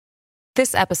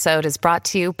This episode is brought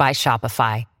to you by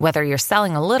Shopify. Whether you're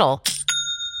selling a little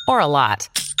or a lot,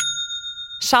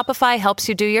 Shopify helps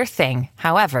you do your thing,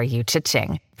 however you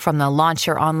cha-ching. From the launch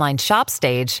your online shop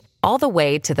stage, all the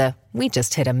way to the we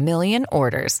just hit 1 million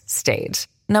orders stage.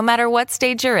 No matter what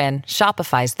stage you're in,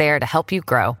 Shopify's there to help you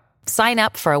grow. Sign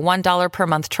up for a $1 per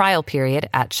month trial period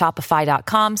at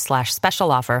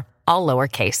shopify.com/special offer, all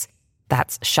lowercase.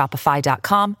 That's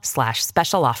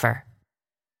shopify.com/special offer.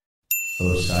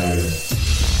 Osiris.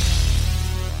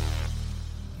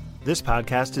 This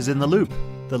podcast is In the Loop,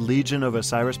 the Legion of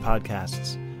Osiris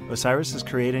podcasts. Osiris is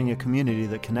creating a community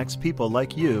that connects people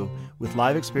like you with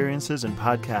live experiences and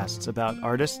podcasts about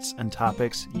artists and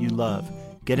topics you love.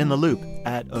 Get in the loop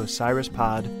at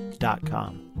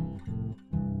osirispod.com.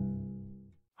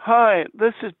 Hi,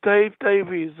 this is Dave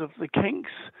Davies of The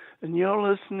Kinks, and you're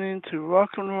listening to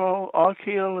Rock and Roll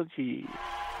Archaeology.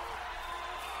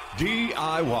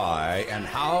 DIY and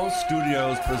House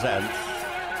Studios presents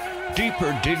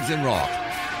Deeper Digs in Rock,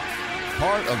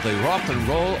 part of the Rock and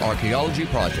Roll Archaeology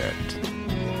Project.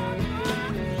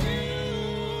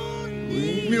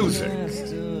 Music,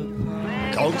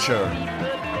 culture,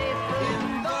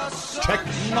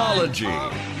 technology,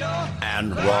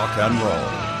 and rock and roll.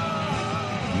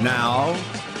 Now,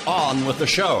 on with the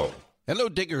show. Hello,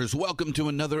 diggers. Welcome to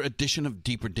another edition of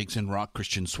Deeper Digs in Rock.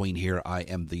 Christian Swain here. I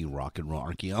am the rock and roll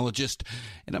archaeologist,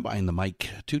 and I'm behind the mic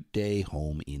today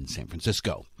home in San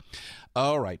Francisco.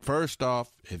 All right, first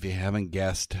off, if you haven't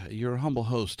guessed, your humble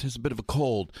host has a bit of a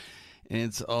cold, and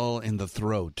it's all in the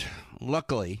throat.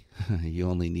 Luckily, you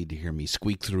only need to hear me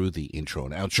squeak through the intro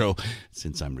and outro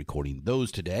since I'm recording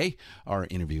those today. Our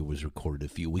interview was recorded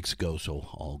a few weeks ago, so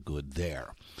all good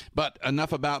there. But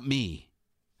enough about me.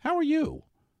 How are you?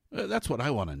 That's what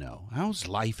I want to know. How's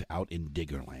life out in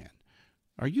Diggerland?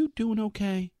 Are you doing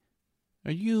okay?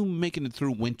 Are you making it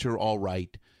through winter all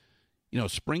right? You know,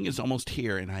 spring is almost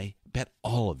here, and I bet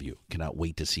all of you cannot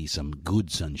wait to see some good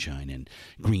sunshine and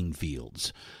green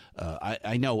fields.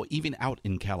 I know even out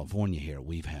in California here,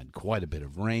 we've had quite a bit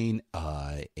of rain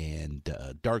and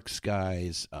dark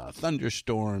skies,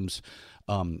 thunderstorms.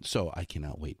 So I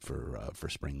cannot wait for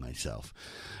spring myself.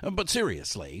 But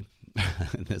seriously,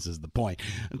 this is the point.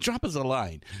 Drop us a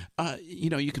line.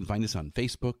 You can find us on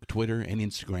Facebook, Twitter, and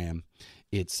Instagram.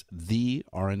 It's the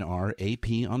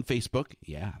RNRAP on Facebook.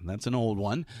 Yeah, that's an old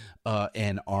one.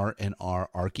 And RNR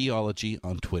Archaeology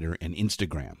on Twitter and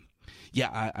Instagram.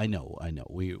 Yeah, I know.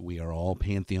 We are all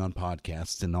Pantheon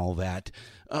podcasts and all that,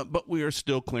 but we are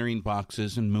still clearing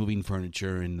boxes and moving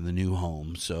furniture into the new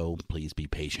home, so please be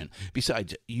patient.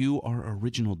 Besides, you are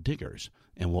original diggers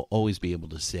and will always be able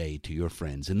to say to your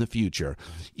friends in the future,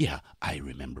 yeah, I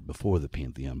remember before the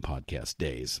Pantheon podcast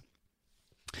days.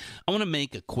 I want to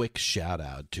make a quick shout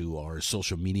out to our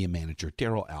social media manager,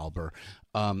 Daryl Alber.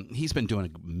 He's been doing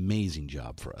an amazing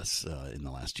job for us in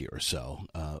the last year or so.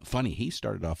 Funny, he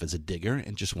started off as a digger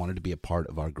and just wanted to be a part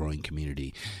of our growing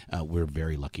community. We're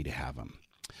very lucky to have him.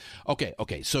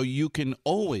 Okay, so you can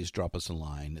always drop us a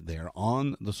line there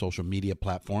on the social media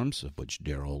platforms, of which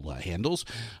Daryl handles.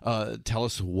 Tell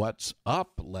us what's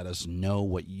up. Let us know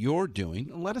what you're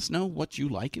doing. Let us know what you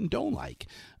like and don't like.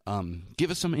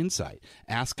 Give us some insight.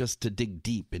 Ask us to dig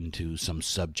deep into some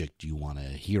subject you want to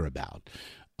hear about.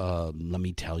 Let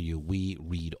me tell you, we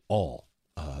read all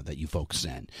that you folks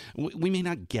send. We may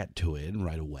not get to it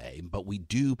right away, but we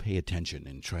do pay attention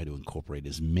and try to incorporate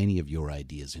as many of your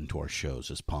ideas into our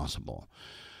shows as possible.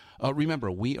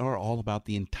 Remember, we are all about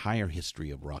the entire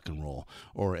history of rock and roll,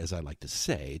 or as I like to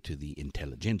say to the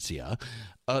intelligentsia,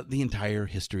 the entire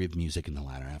history of music in the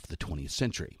latter half of the 20th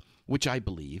century, which I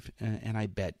believe, and I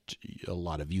bet a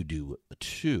lot of you do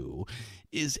too,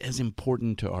 is as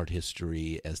important to art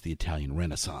history as the Italian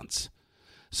Renaissance.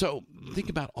 So think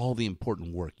about all the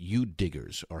important work you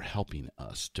diggers are helping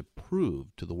us to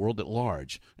prove to the world at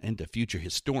large and to future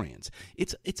historians.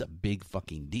 It's a big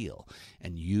fucking deal,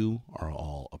 and you are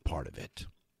all a part of it.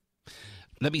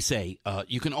 Let me say,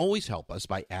 you can always help us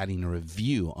by adding a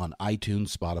review on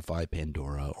iTunes, Spotify,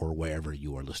 Pandora, or wherever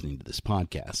you are listening to this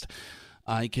podcast.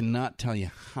 I cannot tell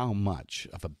you how much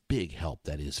of a big help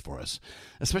that is for us,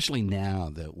 especially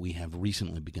now that we have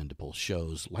recently begun to pull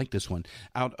shows like this one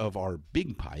out of our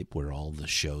big pipe where all the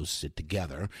shows sit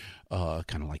together,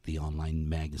 kind of like the online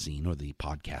magazine or the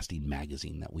podcasting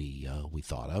magazine that we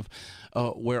thought of,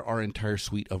 where our entire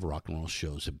suite of rock and roll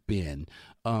shows have been,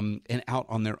 and out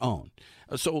on their own.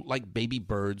 So like baby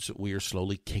birds, we are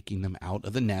slowly kicking them out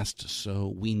of the nest,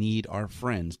 so we need our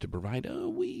friends to provide a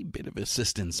wee bit of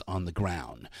assistance on the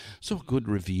ground. So a good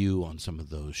review on some of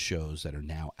those shows that are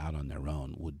now out on their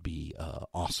own would be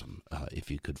awesome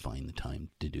if you could find the time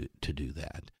to do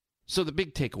that. So the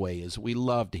big takeaway is we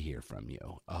love to hear from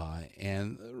you.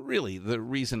 And really, the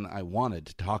reason I wanted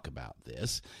to talk about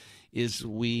this is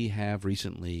we have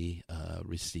recently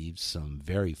received some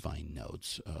very fine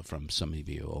notes from some of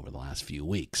you over the last few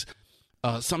weeks.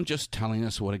 Some just telling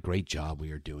us what a great job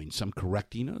we are doing, some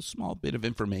correcting a small bit of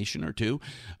information or two,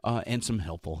 and some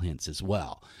helpful hints as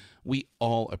well. We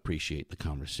all appreciate the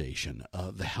conversation,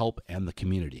 the help, and the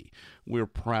community. We're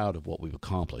proud of what we've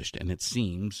accomplished, and it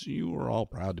seems you are all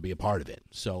proud to be a part of it.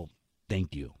 So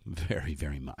thank you very,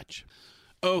 very much.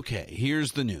 Okay,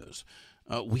 here's the news.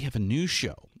 We have a new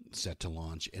show set to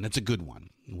launch, and it's a good one.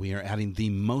 We are adding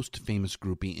the most famous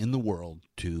groupie in the world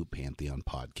to Pantheon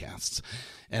Podcasts.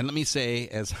 And let me say,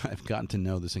 as I've gotten to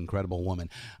know this incredible woman,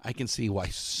 I can see why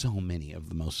so many of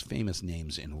the most famous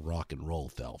names in rock and roll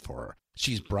fell for her.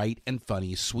 She's bright and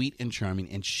funny, sweet and charming,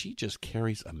 and she just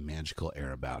carries a magical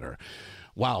air about her.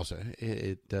 Wowza,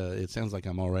 it sounds like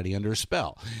I'm already under a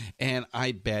spell. And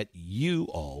I bet you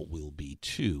all will be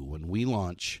too when we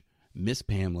launch Miss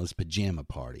Pamela's Pajama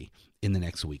Party in the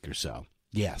next week or so.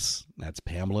 Yes, that's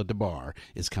Pamela DeBar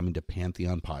is coming to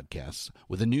Pantheon Podcasts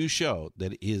with a new show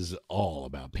that is all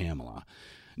about Pamela.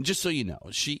 Just so you know,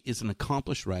 she is an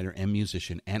accomplished writer and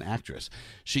musician and actress.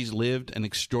 She's lived an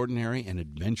extraordinary and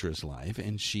adventurous life,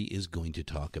 and she is going to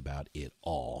talk about it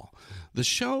all. The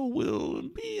show will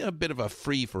be a bit of a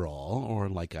free-for-all, or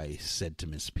like I said to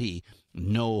Miss P,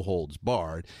 no holds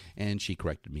barred, and she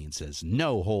corrected me and says,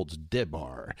 no holds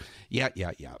debar. Yeah.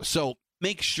 So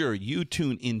make sure you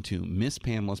tune into Miss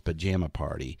Pamela's Pajama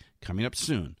Party coming up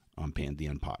soon on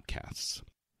Pantheon Podcasts.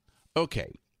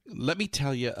 Okay, let me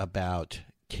tell you about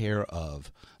Care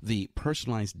Of, the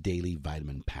personalized daily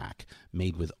vitamin pack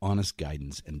made with honest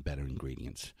guidance and better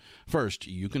ingredients. First,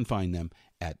 you can find them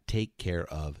at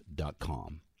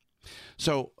takecareof.com.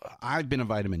 So, I've been a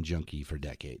vitamin junkie for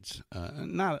decades.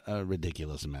 Not a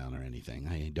ridiculous amount or anything.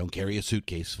 I don't carry a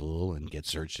suitcase full and get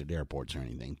searched at airports or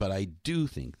anything, but I do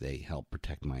think they help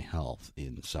protect my health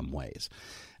in some ways.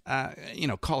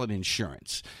 Call it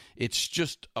insurance. It's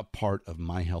just a part of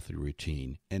my healthy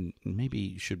routine, and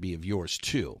maybe should be of yours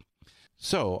too.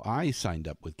 So I signed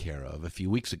up with Care Of a few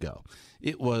weeks ago.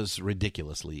 It was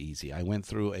ridiculously easy. I went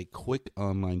through a quick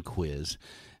online quiz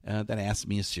that asked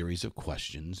me a series of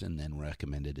questions and then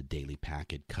recommended a daily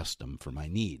packet custom for my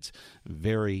needs.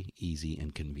 Very easy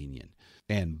and convenient.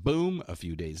 And boom, a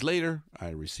few days later, I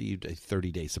received a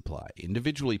 30-day supply,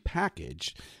 individually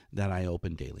packaged, that I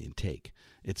open daily and take.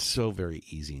 It's so very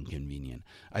easy and convenient.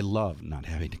 I love not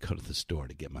having to go to the store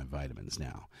to get my vitamins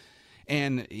now.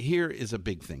 And here is a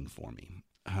big thing for me.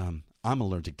 I'm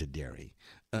allergic to dairy,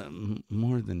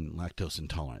 more than lactose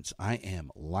intolerance. I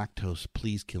am lactose.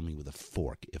 Please kill me with a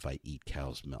fork if I eat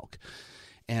cow's milk.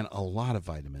 And a lot of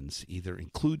vitamins either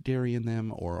include dairy in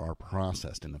them or are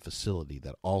processed in a facility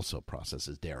that also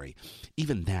processes dairy.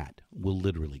 Even that will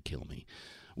literally kill me.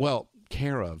 Well,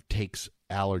 Care Of takes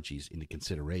allergies into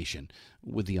consideration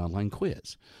with the online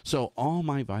quiz. So all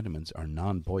my vitamins are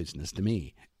non-poisonous to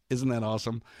me. Isn't that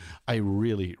awesome? I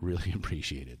really, really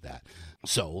appreciated that.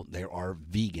 So there are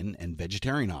vegan and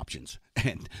vegetarian options.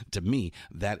 And to me,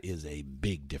 that is a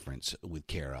big difference with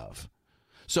Care Of.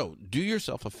 So do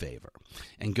yourself a favor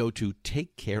and go to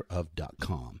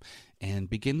takecareof.com and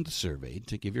begin the survey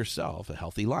to give yourself a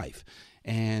healthy life.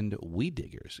 And we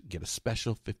diggers get a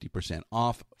special 50%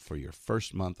 off for your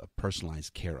first month of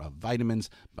personalized Care Of vitamins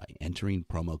by entering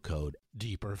promo code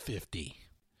DEEPER50.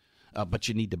 But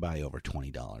you need to buy over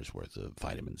 $20 worth of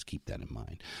vitamins. Keep that in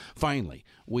mind. Finally,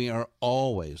 we are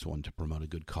always one to promote a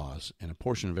good cause, and a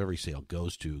portion of every sale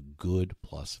goes to Good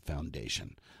Plus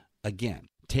Foundation. Again,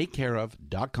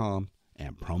 takecareof.com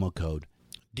and promo code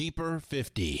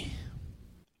DEEPER50.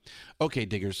 Okay,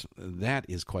 diggers, that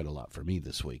is quite a lot for me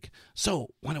this week. So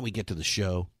why don't we get to the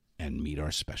show and meet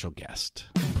our special guest.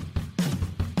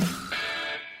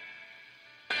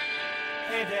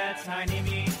 Hey there, Tiny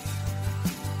Me.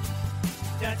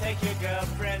 Don't take your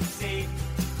girlfriend's seat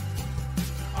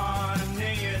on New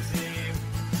Year's Eve.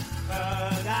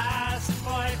 Her last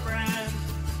boyfriend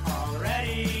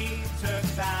already took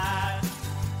that.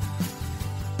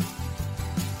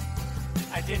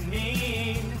 I didn't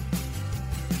mean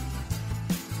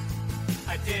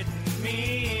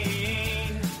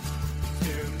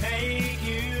to make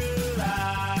you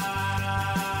laugh.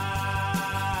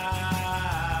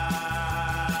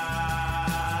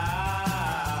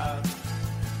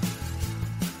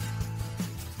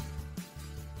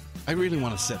 I really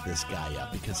want to set this guy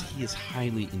up because he is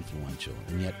highly influential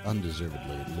and yet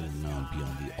undeservedly little known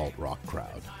beyond the alt-rock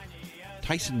crowd.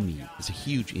 Tyson Mead is a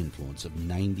huge influence of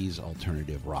 90s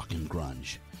alternative rock and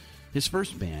grunge. His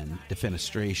first band,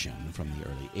 Defenestration, from the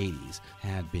early 80s,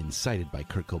 had been cited by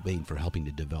Kurt Cobain for helping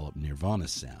to develop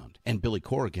Nirvana's sound. And Billy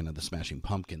Corrigan of the Smashing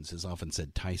Pumpkins has often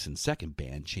said Tyson's second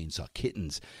band, Chainsaw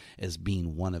Kittens, as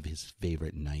being one of his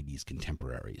favorite 90s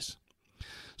contemporaries.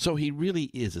 So he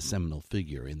really is a seminal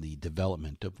figure in the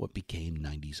development of what became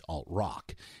 90s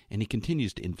alt-rock, and he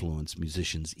continues to influence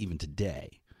musicians even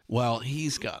today. Well,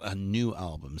 he's got a new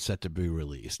album set to be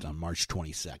released on March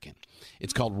 22nd.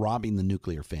 It's called Robbing the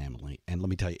Nuclear Family, and let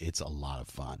me tell you, it's a lot of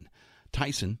fun.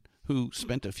 Tyson, who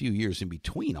spent a few years in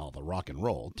between all the rock and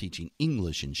roll teaching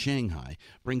English in Shanghai,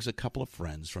 brings a couple of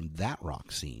friends from that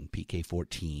rock scene,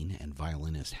 PK-14 and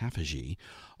violinist Hafaji,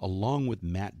 along with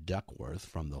Matt Duckworth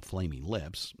from the Flaming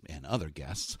Lips and other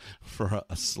guests for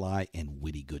a sly and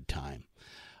witty good time.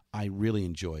 I really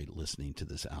enjoyed listening to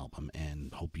this album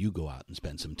and hope you go out and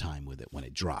spend some time with it when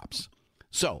it drops.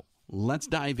 So, let's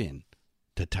dive in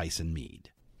to Tyson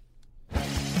Mead. I've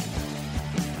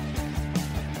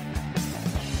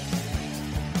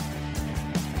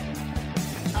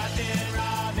been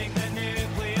robbing the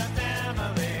nuclear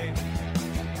family.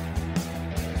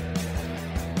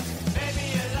 Maybe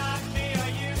you like me or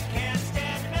you can't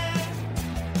stand me.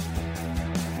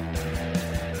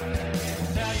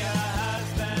 Tell your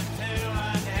husband to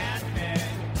unhand me.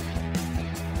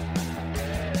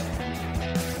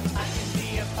 I can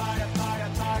be a part of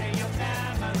your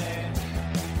family.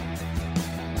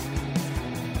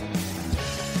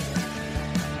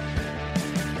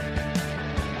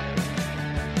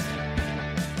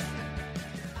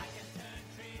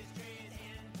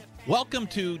 Welcome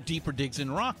to Deeper Digs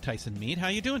in Rock, Tyson Mead. How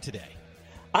are you doing today?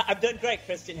 I'm doing great,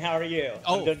 Christian. How are you?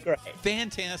 I'm doing great.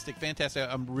 Fantastic.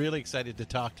 I'm really excited to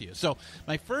talk to you. So,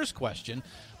 my first question,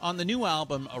 on the new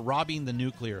album, Robbing the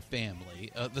Nuclear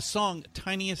Family, the song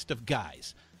Tiniest of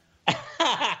Guys.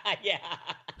 Yeah.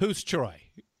 Who's Troy?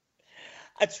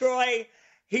 Troy,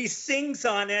 he sings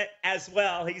on it as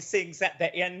well. He sings at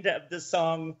the end of the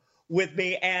song with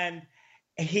me, and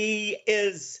he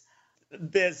is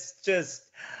this just,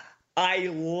 I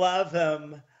love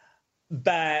him,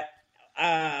 but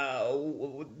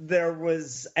there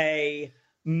was a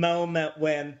moment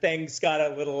when things got a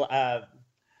little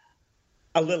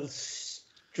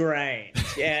strange.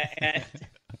 Yeah,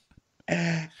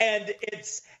 and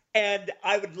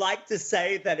I would like to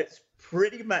say that it's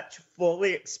pretty much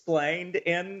fully explained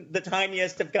in The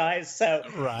Tiniest of Guys. So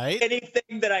right.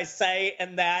 Anything that I say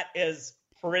in that is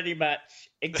pretty much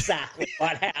exactly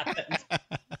what happened.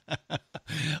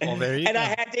 Well, there you go. And I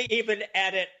had to even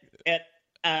edit it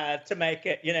to make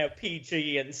it,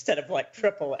 PG instead of like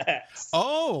XXX.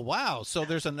 Oh, wow. So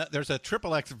there's a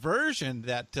XXX version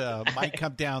that might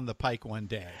come down the pike one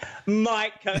day.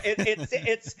 Might come.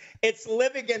 It's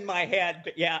living in my head,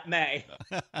 but yeah, it may.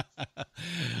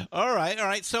 All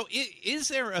right. So is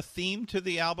there a theme to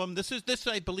the album? This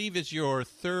I believe is your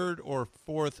third or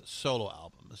fourth solo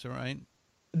album. Is that right?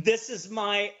 This is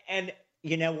and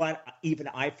you know what? Even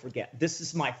I forget. This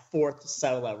is my fourth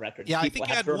solo record. Yeah, People I think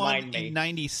you have had to one remind me. in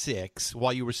 96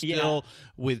 while you were still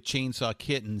with Chainsaw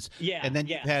Kittens. Yeah, and then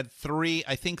yeah. you had three,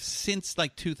 I think, since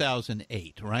like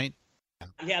 2008, right?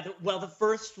 Yeah, the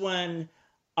first one,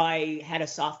 I had a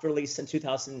soft release in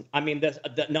 2000. I mean,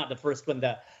 not the first one.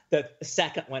 The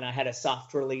second one, I had a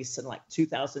soft release in like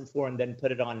 2004, and then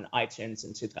put it on iTunes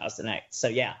in 2008. So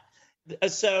yeah,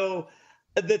 so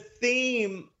the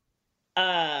theme,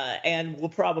 and we'll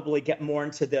probably get more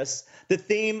into this. The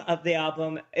theme of the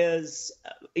album is,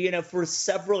 for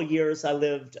several years I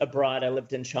lived abroad. I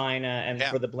lived in China, and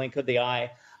for the blink of the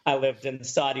eye, I lived in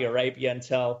Saudi Arabia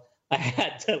until I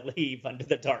had to leave under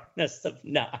the darkness of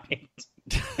night.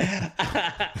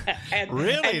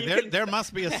 Really? There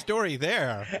must be a story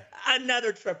there.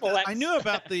 Another XXX. I knew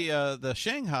about the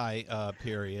Shanghai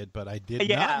period, but I did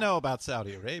not know about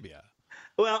Saudi Arabia.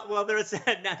 Well, there's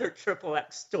another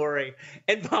XXX story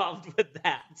involved with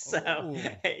that, so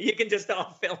you can just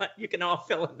all fill it. You can all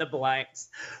fill in the blanks.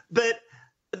 But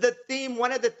the theme,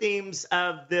 one of the themes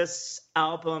of this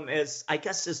album is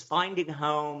finding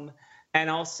home, and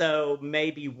also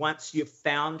maybe once you've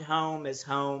found home, is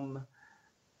home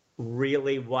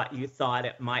really what you thought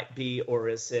it might be, or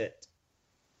is it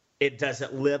does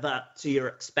it live up to your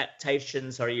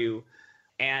expectations?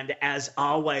 And as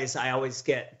always, I always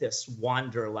get this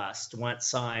wanderlust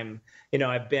once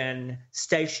I've been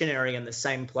stationary in the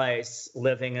same place,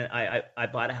 living. I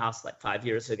bought a house like 5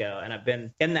 years ago, and I've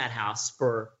been in that house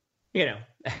for,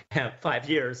 5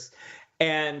 years.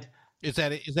 And is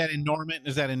that in Norman?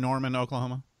 Is that in Norman,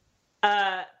 Oklahoma?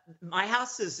 My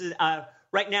house is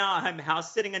right now. I'm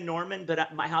house sitting in Norman,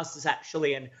 but my house is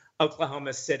actually in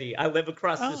Oklahoma City. I live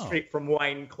across the street from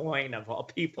Wayne Coyne, of all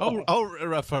people.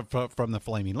 From the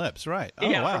Flaming Lips, right? Oh,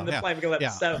 yeah, wow. from the Flaming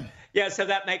Lips. Yeah. So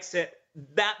that makes it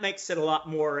a lot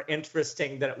more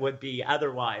interesting than it would be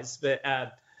otherwise.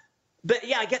 But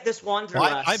yeah, I get this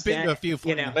wanderlust. Well, I've been to a few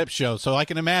Flaming Lips shows, so I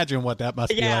can imagine what that must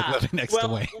be like living next to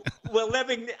Wayne. Well,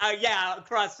 living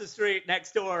across the street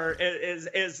next door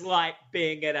is like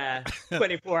being at a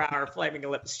 24-hour Flaming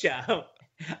Lips show.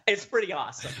 It's pretty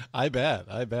awesome. I bet.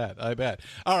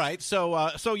 All right,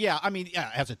 so yeah, I mean,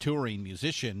 as a touring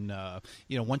musician,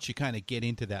 once you kind of get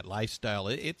into that lifestyle,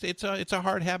 it's a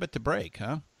hard habit to break,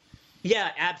 huh? Yeah,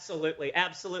 absolutely.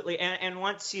 And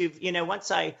once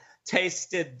once I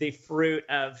tasted the fruit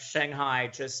of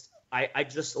Shanghai, I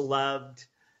just loved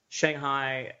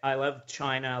Shanghai. I loved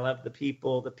China. I loved the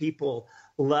people. The people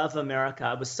love America.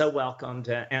 I was so welcomed,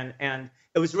 and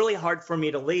it was really hard for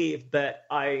me to leave, but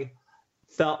I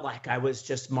felt like I was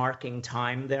just marking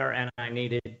time there, and I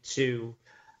needed to.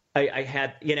 I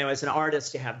had, as an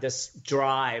artist, you have this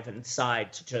drive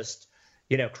inside to just,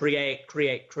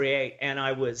 create, and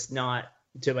I was not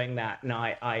doing that. And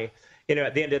I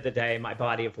at the end of the day, my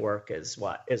body of work is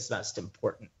what is most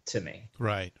important to me.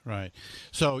 Right.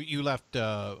 So you left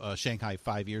Shanghai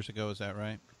 5 years ago, is that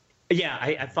right? Yeah,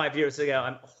 I 5 years ago.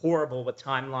 I'm horrible with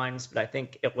timelines, but I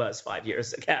think it was 5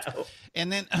 years ago.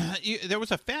 And then there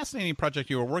was a fascinating project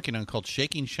you were working on called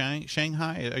Shaking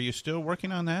Shanghai. Are you still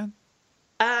working on that?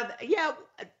 Yeah,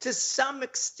 to some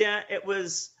extent, it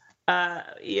was.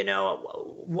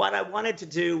 What I wanted to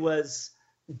do was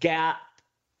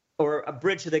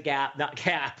bridge the gap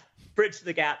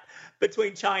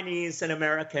between Chinese and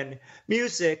American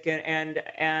music.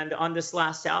 And on this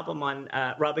last album, on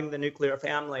Robbing the Nuclear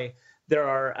Family, there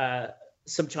are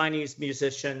some Chinese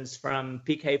musicians from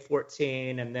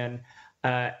PK-14, and then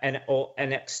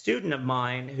an ex-student of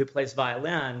mine who plays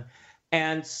violin.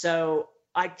 And so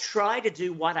I try to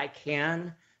do what I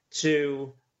can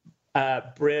to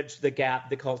bridge the gap,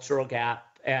 the cultural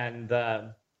gap, and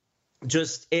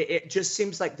it just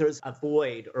seems like there's a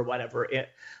void or whatever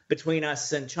between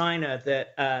us and China,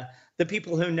 that the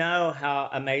people who know how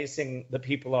amazing the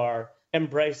people are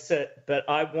embrace it, but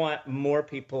I want more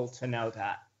people to know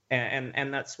that,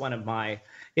 and that's one of my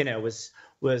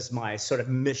was my sort of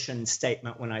mission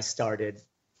statement when I started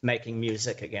making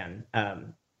music again,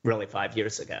 really 5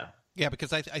 years ago. Yeah,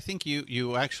 because I think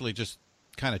you actually just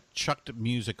kind of chucked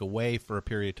music away for a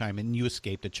period of time, and you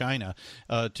escaped to China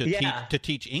to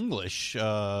teach English.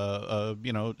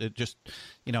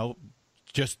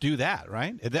 Just do that,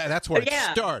 right? That's where it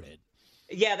started.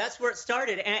 Yeah, that's where it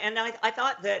started, and I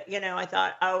thought that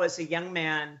as a young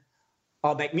man,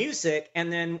 I'll make music,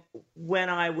 and then when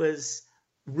I was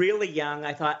really young,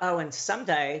 I thought, and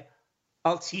someday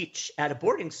I'll teach at a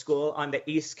boarding school on the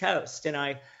East Coast, and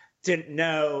I didn't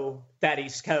know that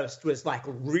East Coast was like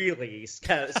really East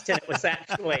Coast, and it was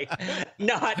actually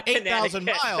not 8,000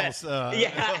 miles.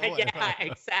 Yeah,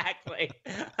 exactly.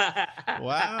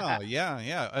 Wow,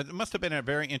 yeah. It must have been a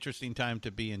very interesting time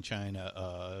to be in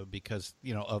China because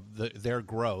of their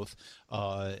growth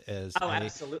as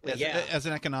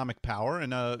an economic power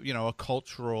and a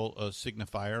cultural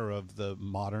signifier of the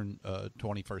modern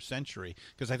 21st century.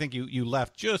 Because I think you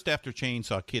left just after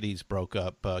Chainsaw Kittens broke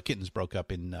up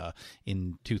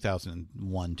in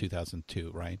 2001,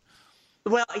 2002, right?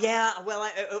 Well, yeah. Well,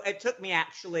 it took me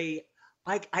actually.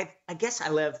 I guess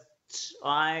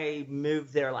I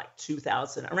moved there like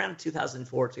around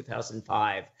 2004,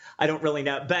 2005. I don't really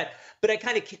know, but I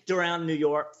kind of kicked around New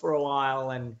York for a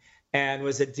while and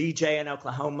was a DJ in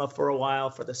Oklahoma for a while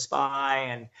for the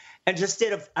Spy and just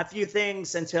did a few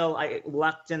things until I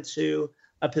lucked into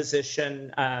a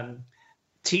position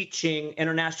teaching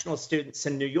international students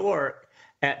in New York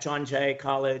at John Jay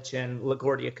College and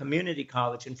LaGuardia Community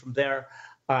College. And from there,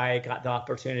 I got the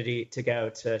opportunity to go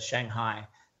to Shanghai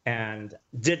and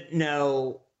didn't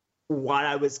know what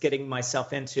I was getting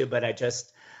myself into, but I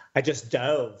just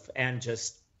dove and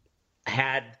just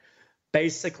had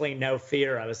basically no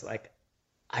fear. I was like,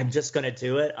 I'm just going to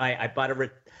do it. I bought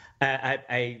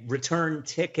a return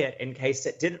ticket in case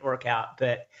it didn't work out.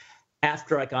 But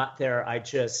after I got there, I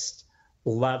just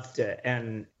loved it.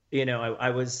 And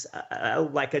I was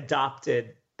like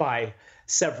adopted by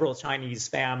several Chinese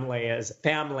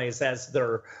families as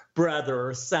their brother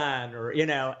or son,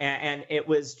 and it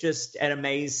was just an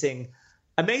amazing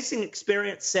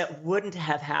experience that wouldn't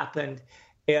have happened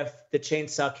if the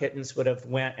Chainsaw Kittens would have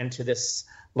went into this,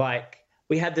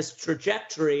 we had this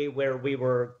trajectory where we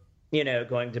were,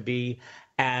 going to be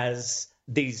as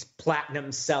these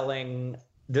platinum selling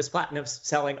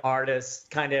artists,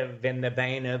 kind of in the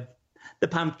vein of the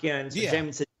Pumpkins,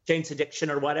 or Jane's Addiction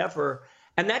or whatever.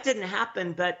 And that didn't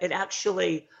happen, but it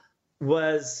actually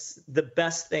was the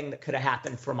best thing that could have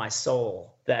happened for my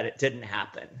soul that it didn't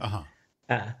happen.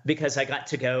 Because I got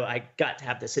to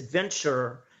have this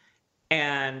adventure,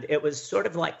 and it was sort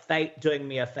of like fate doing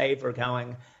me a favor,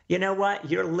 going, you know what,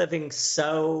 you're living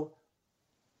so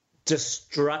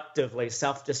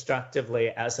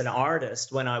self-destructively as an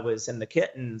artist when I was in the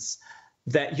Kittens,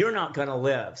 that you're not going to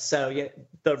live. So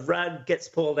the rug gets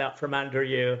pulled out from under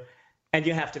you, and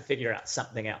you have to figure out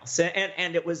something else.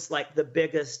 And it was like the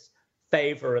biggest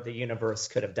favor the universe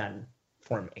could have done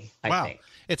for me, I think.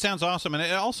 It sounds awesome. And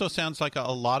it also sounds like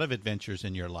a lot of adventures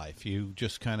in your life. You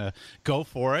just kind of go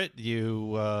for it.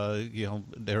 You know,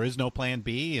 there is no plan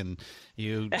B, and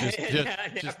you just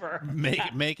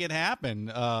make it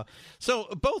happen. So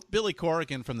both Billy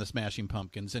Corrigan from the Smashing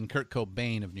Pumpkins and Kurt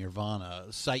Cobain of Nirvana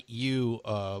cite you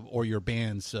or your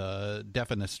band's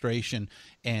Defenestration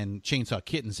and Chainsaw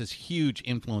Kittens as huge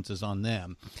influences on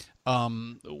them.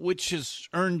 Which has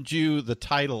earned you the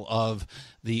title of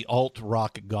the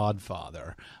alt-rock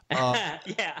godfather.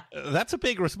 That's a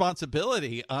big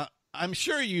responsibility. I'm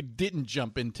sure you didn't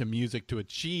jump into music to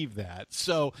achieve that.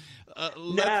 So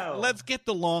let's get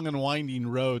the long and winding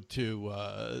road to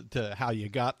how you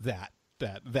got that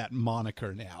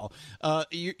moniker now.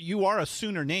 You are a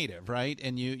Sooner native, right?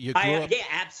 And you grew up, yeah,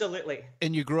 absolutely.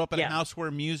 And you grew up in a house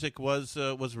where music was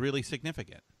really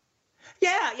significant.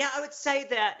 Yeah, I would say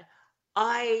that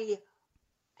I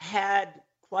had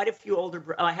quite a few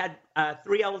I had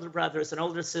 3 older brothers, an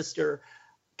older sister,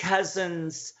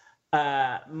 cousins.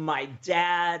 My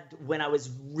dad, when I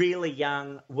was really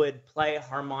young, would play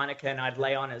harmonica, and I'd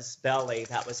lay on his belly.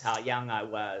 That was how young I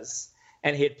was.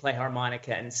 And he'd play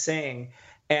harmonica and sing.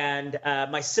 And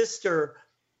my sister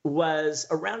was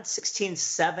around 16,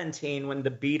 17 when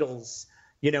the Beatles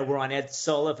were on Ed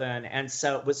Sullivan. And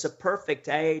so it was a perfect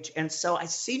age. And so I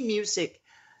see music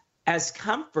as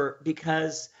comfort,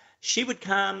 because she would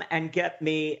come and get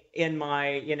me in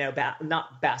my,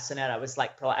 not bassinet. I was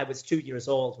 2 years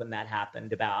old when that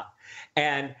happened about.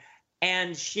 And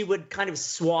she would kind of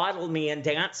swaddle me and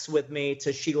dance with me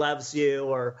to She Loves You,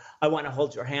 or I Want to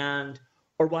Hold Your Hand,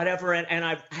 or whatever. And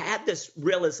I've had this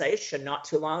realization not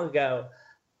too long ago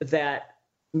that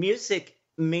music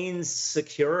means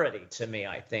security to me,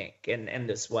 I think, in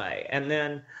this way. And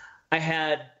then I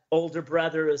had older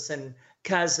brothers and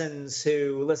cousins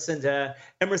who listened to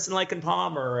Emerson, Lake and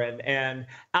Palmer and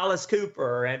Alice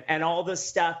Cooper and all this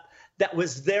stuff that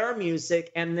was their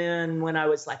music. And then when I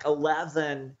was like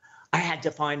 11, I had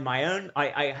to find my own.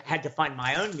 I had to find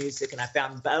my own music, and I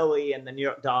found Bowie and the New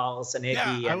York Dolls and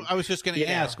Iggy. Yeah, I was just going to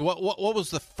ask, what was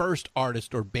the first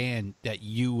artist or band that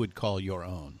you would call your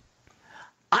own?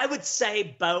 I would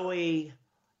say Bowie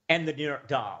and the New York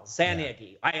Dolls and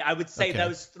Iggy. I would say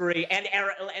those 3, and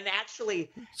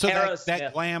actually, so Aerosmith,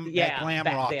 that glam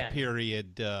rock then.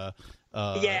 Period. There,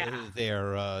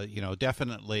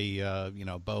 definitely,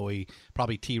 Bowie,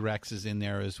 probably T-Rex is in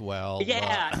there as well.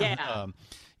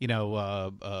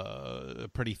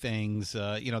 Pretty Things,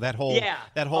 that whole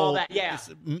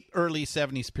early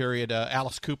 70s period.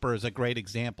 Alice Cooper is a great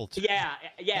example too.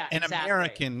 An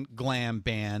American glam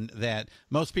band that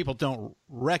most people don't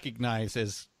recognize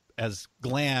as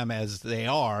glam as they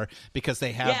are, because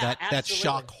they have that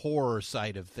shock horror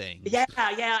side of things.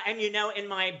 And in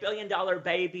my $1 Billion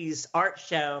Babies art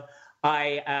show,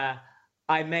 I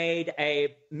made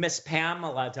a Miss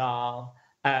Pamela doll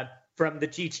from the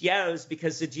GTOs,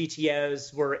 because the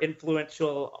GTOs were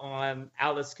influential on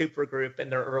Alice Cooper Group in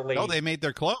their early... Oh, they made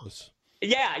their clothes.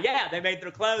 Yeah, they made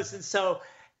their clothes.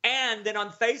 And then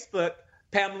on Facebook,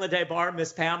 Pamela Des Barres,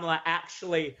 Miss Pamela,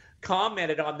 actually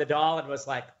commented on the doll and was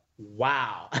like,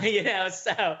 wow.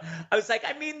 So I was like,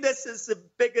 this is the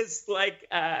biggest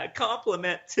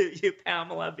compliment to you,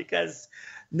 Pamela, because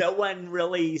no one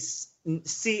really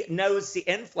knows the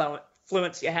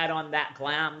influence you had on that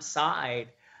glam side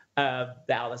of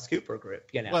the Alice Cooper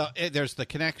Group, Well, there's the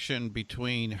connection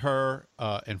between her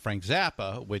and Frank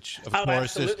Zappa, which of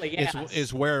course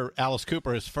is where Alice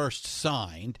Cooper is first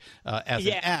signed as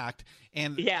an act.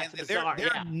 And they're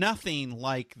nothing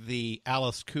like the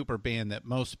Alice Cooper band that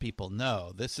most people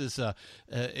know. This is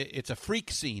it's a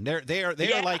freak scene. They are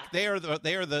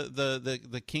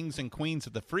the kings and queens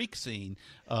of the freak scene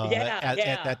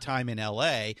at that time in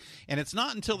L.A. And it's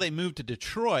not until they move to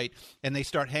Detroit and they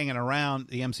start hanging around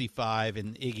the MC5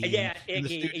 and Iggy and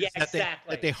the studios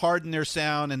that they harden their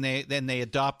sound, and they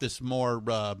adopt this more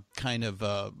kind of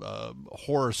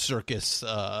horror circus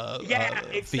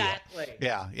feel.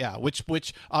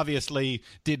 Which obviously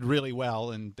did really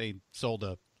well, and they sold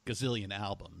a gazillion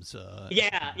albums. And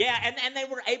they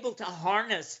were able to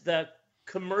harness the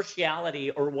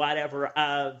commerciality or whatever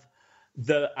of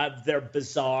their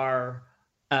bizarre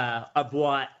of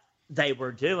what they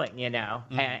were doing, you know.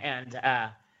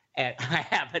 And I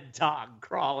have a dog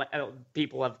crawling.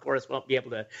 People, of course, won't be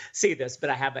able to see this, but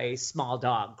I have a small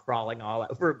dog crawling all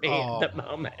over me at the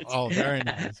moment. Oh, very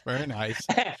nice, very nice.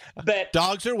 But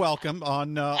dogs are welcome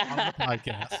on the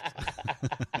podcast.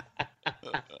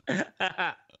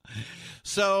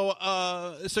 So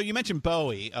you mentioned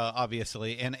Bowie,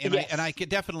 obviously, and yes. I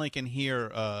definitely can hear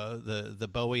the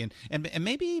Bowie and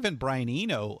maybe even Brian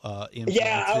Eno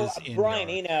influences. Yeah, Brian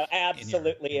Eno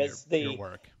absolutely is your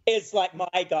work. Is like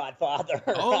my godfather.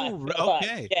 Oh,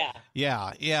 okay.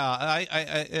 Yeah.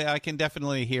 I can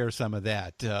definitely hear some of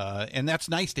that, and that's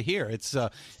nice to hear. It's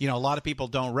a lot of people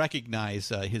don't recognize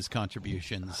his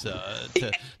contributions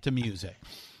to music.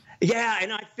 Yeah,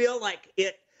 and I feel like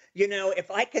it. If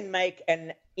I can make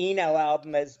an Eno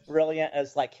album as brilliant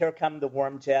as like Here Come the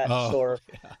Warm Jets or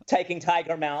Taking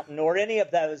Tiger Mountain or any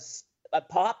of those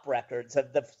pop records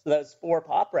those 4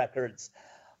 pop records,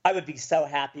 I would be so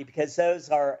happy because those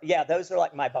are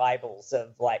like my Bibles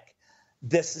of like,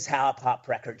 this is how a pop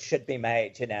record should be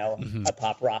made, a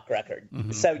pop rock record.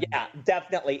 Mm-hmm. So yeah,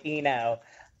 definitely Eno.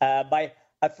 A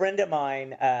friend of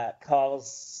mine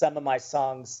calls some of my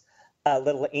songs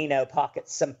little Eno pocket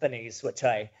symphonies, which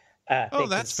I think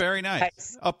that's very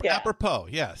nice. Apropos,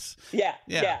 yes. Yeah.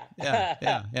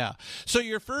 So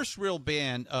your first real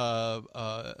band,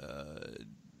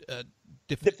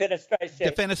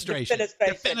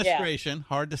 Defenestration.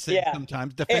 Hard to say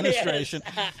sometimes. Defenestration.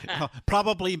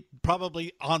 Probably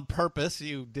on purpose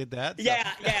you did that. So.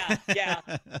 Yeah.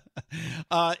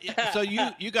 So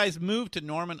you guys moved to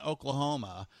Norman,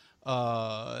 Oklahoma.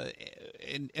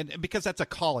 And because that's a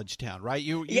college town, right?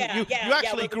 You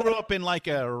actually grew up in like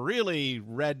a really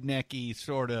rednecky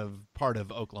sort of part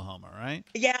of Oklahoma, right?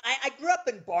 Yeah, I grew up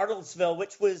in Bartlesville,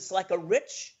 which was like a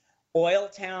rich oil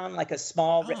town, like a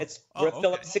small. It's where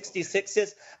Phillips 66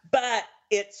 is, but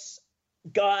it's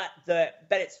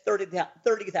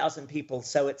 30,000 people,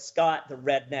 so it's got the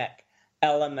redneck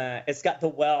element. It's got the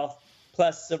wealth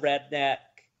plus the redneck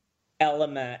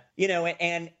element,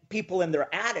 and people in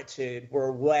their attitude were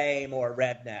way more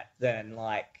redneck than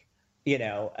like,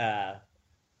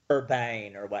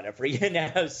 urbane or whatever,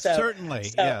 So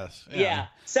certainly, yes. Yeah.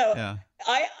 So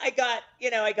I got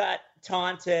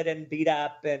taunted and beat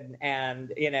up and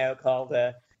called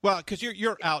a. Well, because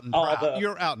you're out and proud.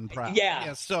 You're out and proud. Yeah.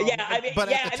 Yeah. So. Yeah. I mean, but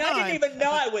and I didn't even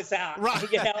know I was out. Right.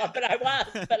 But I was.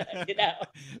 But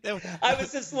I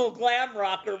was this little glam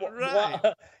rocker.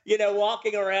 Right.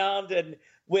 Walking around and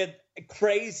with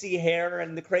crazy hair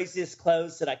and the craziest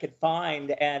clothes that I could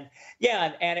find, and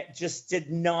it just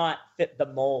did not fit the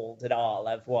mold at all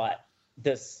of what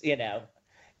this. It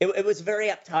was a very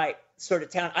uptight sort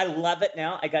of town. I love it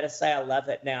now. I got to say, I love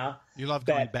it now. You love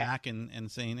going back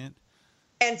and seeing it.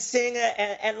 And seeing it,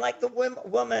 and like the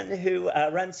woman who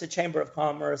runs the Chamber of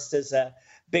Commerce is a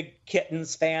big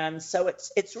Kittens fan, so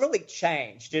it's really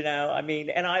changed, I mean,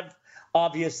 and I've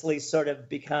obviously sort of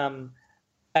become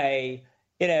the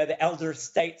elder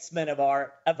statesman of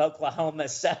Oklahoma.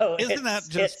 So isn't that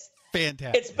just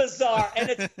fantastic? It's bizarre, and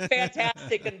it's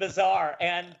fantastic and bizarre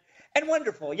and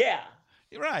wonderful, yeah.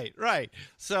 Right.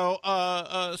 So,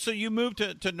 so you moved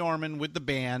to Norman with the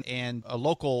band and a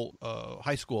local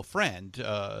high school friend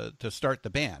to start the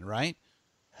band, right?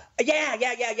 Yeah.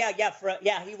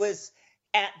 He was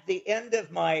at the end of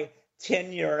my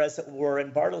tenure, as it were,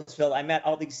 in Bartlesville. I met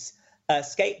all these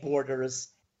skateboarders.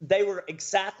 They were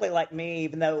exactly like me,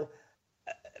 even though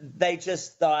they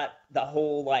just thought the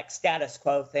whole like status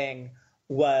quo thing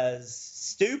was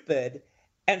stupid.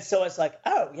 And so it's like,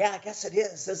 oh yeah, I guess it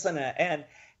is, isn't it?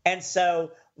 And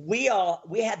so we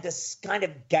had this kind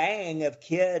of gang of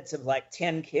kids of like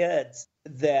 10 kids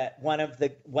that one of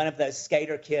those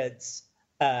skater kids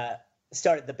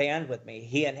started the band with me.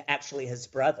 He and actually his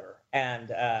brother,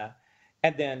 and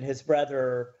then his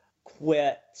brother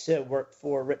quit to work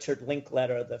for Richard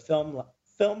Linklater, the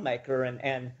filmmaker,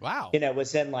 and wow,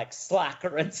 was in like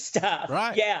Slacker and stuff.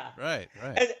 Right. Yeah. Right.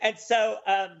 And so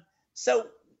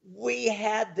we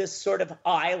had this sort of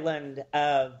island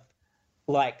of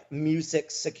like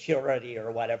music security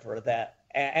or whatever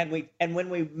and when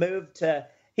we moved to,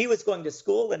 he was going to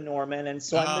school in Norman, and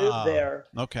so I moved there.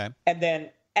 Okay. And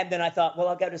then I thought, well,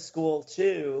 I'll go to school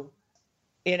too,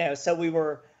 so we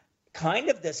were kind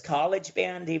of this college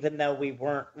band, even though we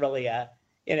weren't really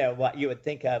what you would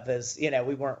think of as,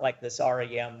 we weren't like this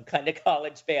REM kind of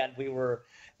college band. We were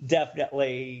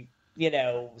definitely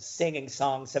singing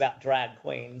songs about drag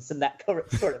queens and that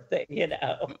sort of thing,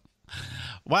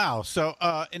 Wow. So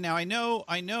and now I know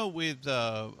with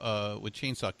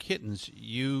Chainsaw Kittens,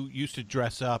 you used to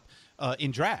dress up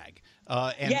in drag.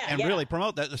 And really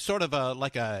promote that sort of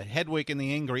like a Hedwig and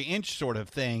the Angry Inch sort of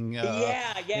thing. You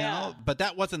know? But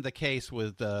that wasn't the case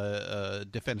with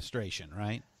Defenestration,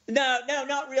 right? No,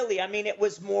 not really. I mean, it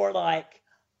was more like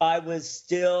I was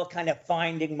still kind of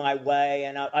finding my way,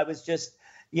 and I was just,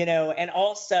 and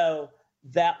also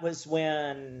that was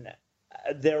when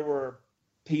there were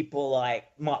people like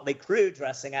Motley Crue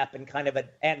dressing up in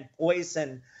and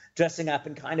Poison dressing up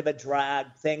in kind of a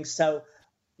drag thing. So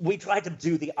we tried to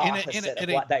do the opposite of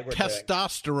what they were doing.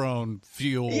 Testosterone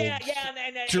fueled.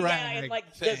 And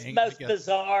like this most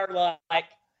bizarre, like,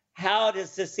 how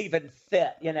does this even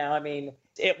fit? I mean,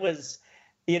 it was,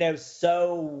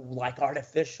 so like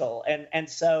artificial. And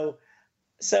so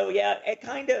yeah, it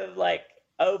kind of like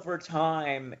over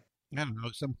time. I don't know,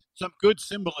 some good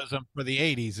symbolism for the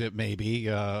 80s, it may be.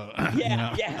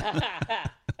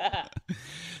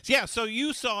 Yeah, so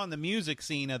you saw in the music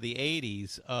scene of the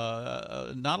 80s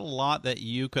not a lot that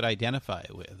you could identify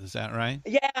with. Is that right?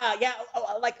 Yeah.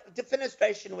 Like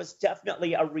Defenestration was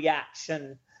definitely a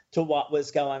reaction to what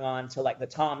was going on, to like the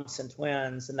Thompson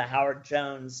Twins and the Howard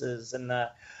Joneses and the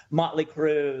Motley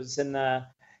Crues and the,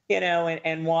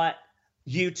 and what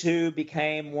U2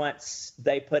 became once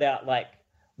they put out like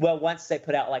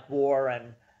War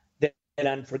and then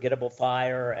Unforgettable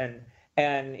Fire and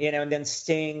then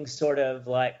Sting sort of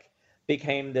like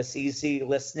became this easy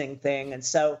listening thing. And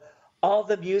so all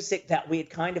the music that we had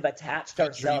kind of attached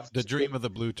ourselves to. The dream of the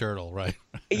Blue Turtle, right?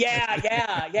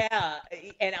 Yeah.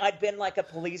 And I'd been like a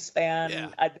Police fan. Yeah.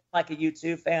 I'd been like a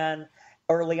U2 fan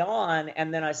early on.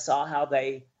 And then I saw how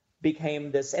they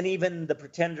became this, and even the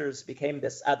Pretenders became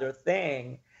this other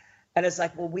thing. And it's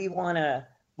like, well, we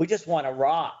just want to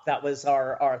rock. That was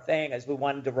our thing, as we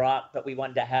wanted to rock, but we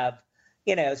wanted to have,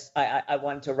 I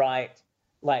wanted to write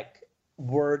like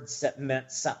words that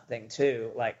meant something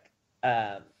too, like,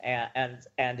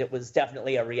 and it was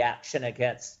definitely a reaction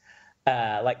against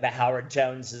like the Howard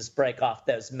Joneses break off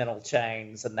those mental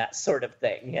chains and that sort of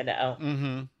thing,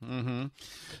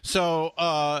 So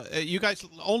you guys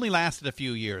only lasted a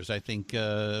few years, I think.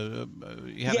 You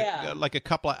had like a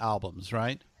couple of albums,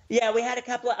 right? Yeah, we had a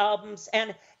couple of albums,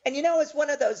 and it's one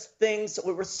of those things that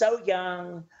we were so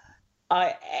young.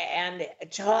 And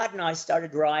Todd and I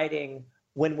started writing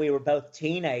when we were both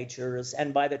teenagers,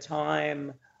 and by the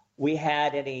time we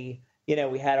had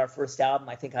we had our first album,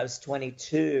 I think I was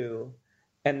 22,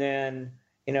 and then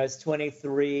I was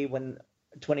 24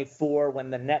 when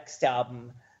the next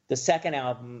album, the second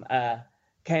album,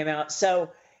 came out.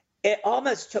 So it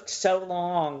almost took so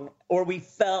long, or we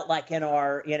felt like in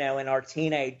our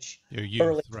teenage,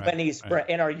 early 20s, right.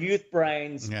 In our youth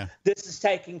brains, this is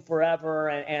taking forever,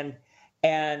 and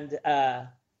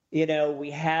we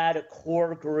had a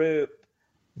core group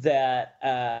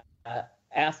that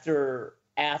after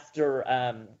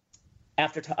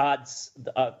Todd's,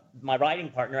 my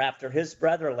writing partner, after his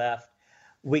brother left,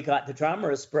 we got the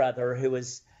drummer's brother, who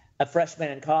was a freshman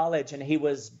in college, and he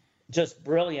was just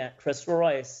brilliant, Chris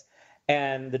Royce,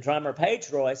 and the drummer Paige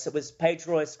Royce. It was Paige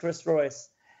Royce, Chris Royce,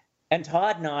 and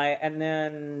Todd and I, and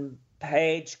then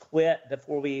Paige quit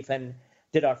before we even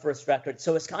did our first record.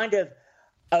 So it's kind of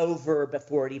over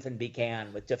before it even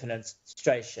began with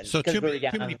Defenestration. So too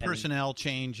many personnel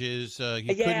changes.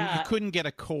 You couldn't get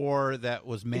a core that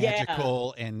was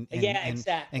magical and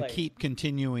keep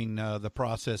continuing the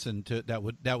process and that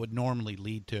would normally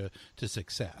lead to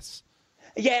success.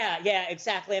 Yeah,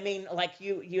 exactly. I mean, like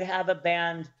you have a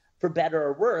band, for better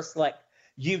or worse, like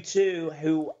U2,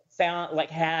 who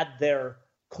had their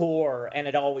core, and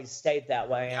it always stayed that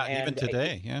way. Yeah, and even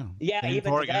today.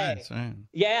 Even today. Guys, right.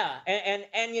 Yeah, and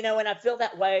and I feel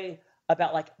that way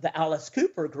about like the Alice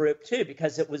Cooper group too,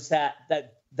 because it was the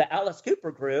Alice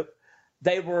Cooper group.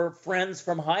 They were friends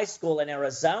from high school in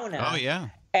Arizona. Oh yeah.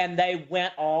 And they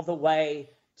went all the way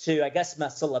to, I guess,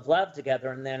 Muscle of Love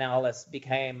together, and then Alice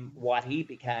became what he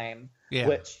became. Yeah.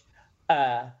 Which,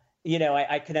 I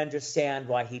can understand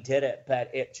why he did it,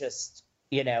 but it just,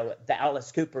 the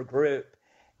Alice Cooper group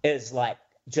is like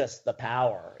just the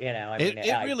power,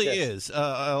 It really is.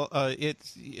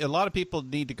 It's a lot of people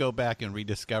need to go back and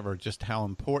rediscover just how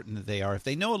important they are. If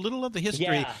they know a little of the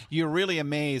history, you're really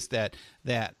amazed that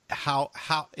how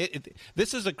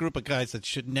this is a group of guys that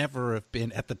should never have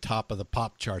been at the top of the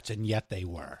pop charts, and yet they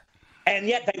were. I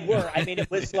mean, it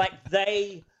was like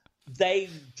they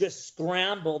just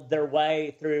scrambled their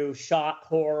way through shock,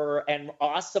 horror, and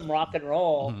awesome rock and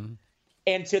roll. Mm-hmm.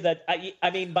 into the,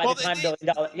 I mean, by the time $1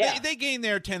 billion, yeah. They gained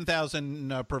their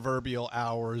 10,000 proverbial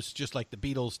hours, just like the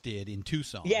Beatles did in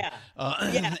Tucson. Yeah,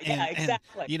 exactly. And,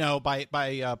 you know, by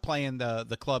playing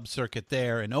the club circuit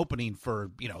there and opening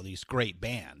for, you know, these great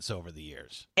bands over the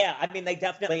years. Yeah, I mean, they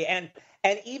definitely, and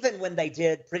even when they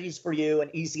did Pretty's for You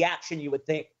and Easy Action, you would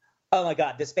think, oh my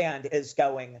God, this band is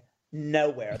going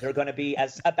nowhere. They're going to be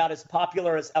about as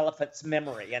popular as Elephant's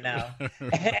Memory, you know.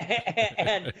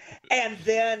 and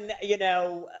then, you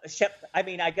know,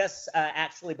 I guess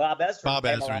actually Bob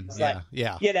Ezrin.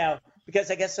 Yeah. You know,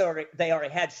 because I guess they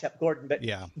already had Shep Gordon, but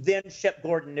then Shep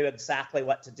Gordon knew exactly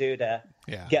what to do to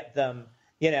get them.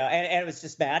 You know, and it was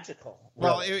just magical.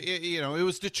 Really. Well, it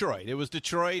was Detroit. It was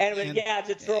Detroit.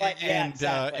 Detroit.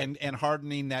 Exactly. And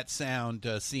hardening that sound,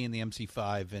 seeing the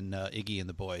MC5 and Iggy and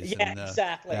the Boys.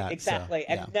 Yeah, exactly.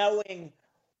 And knowing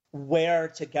where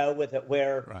to go with it,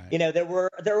 you know, there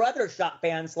were other shock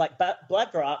bands like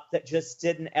Blood Drop that just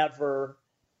didn't ever,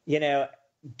 you know,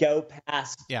 go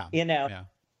past. Yeah. You know. Yeah.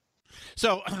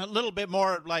 So a little bit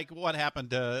more like what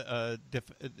happened to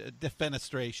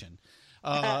Defenestration.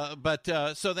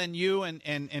 But so then you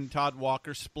and Todd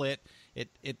Walker split.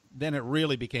 Then it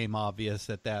really became obvious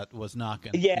that was not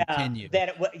going to continue.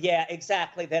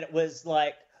 Exactly. That it was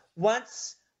like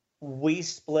once we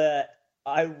split,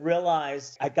 I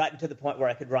realized I'd gotten to the point where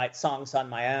I could write songs on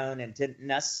my own and didn't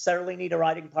necessarily need a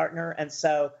writing partner. And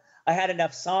so I had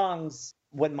enough songs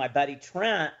when my buddy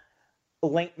Trent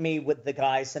linked me with the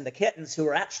guys in the Kittens who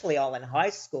were actually all in high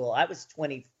school. I was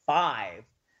 25.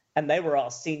 And they were all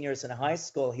seniors in high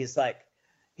school. He's like,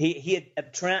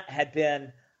 Trent had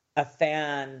been a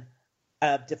fan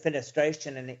of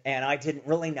Defenestration, and I didn't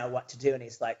really know what to do. And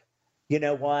he's like, you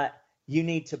know what? You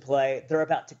need to play. They're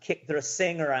about to kick their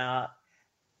singer out.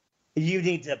 You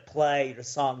need to play your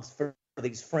songs for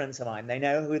these friends of mine. They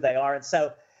know who they are. And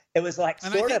so it was like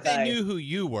and I think they knew who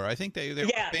you were. I think they were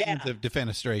fans of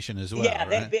Defenestration as well. Yeah,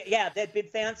 right? they'd been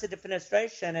fans of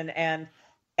Defenestration,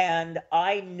 and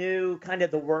I knew kind of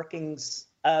the workings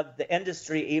of the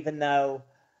industry, even though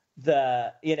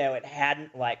it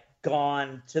hadn't like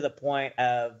gone to the point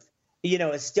of, you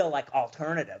know, it's still like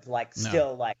alternative,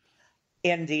 still like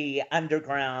indie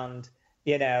underground,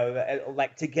 you know,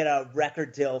 like to get a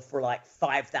record deal for like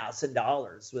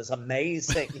 $5,000 was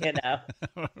amazing, you know?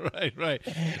 Right.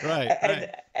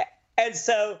 And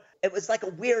so it was like a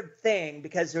weird thing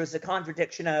because there was a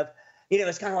contradiction of, you know,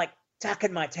 it's kind of like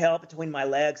tucking my tail between my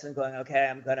legs and going, okay,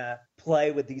 I'm going to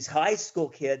play with these high school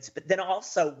kids. But then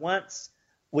also once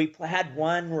we had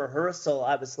one rehearsal,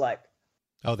 I was like,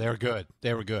 oh, they're good.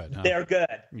 They were good. Huh? They're good.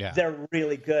 Yeah. They're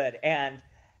really good. And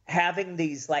having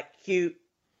these like cute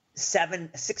 16,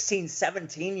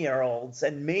 17-year-olds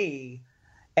and me,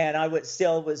 and I was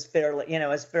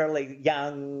fairly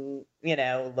young, you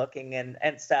know, looking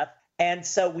and stuff. And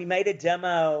so we made a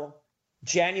demo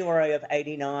January of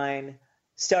 '89,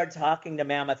 started talking to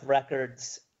Mammoth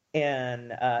Records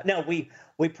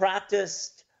we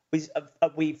practiced,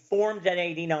 we formed in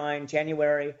 '89,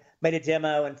 January, made a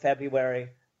demo in February,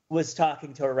 was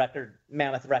talking to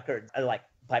Mammoth Records like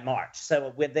by March.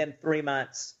 So within 3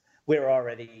 months, we were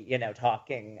already, you know,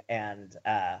 talking and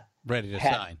ready to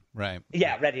sign, right?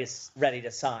 Yeah, ready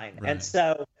to sign. Right. And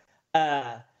so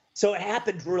it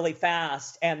happened really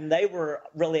fast, and they were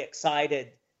really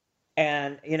excited.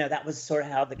 And, you know, that was sort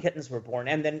of how the Kittens were born.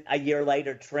 And then a year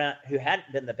later, Trent, who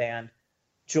hadn't been in the band,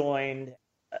 joined.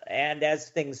 And as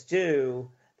things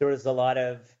do, there was a lot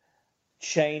of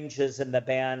changes in the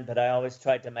band, but I always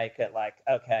tried to make it like,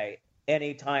 okay,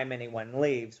 anytime anyone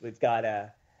leaves, we've got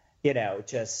to, you know,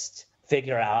 just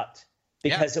figure out,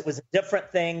 because it was a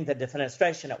different thing than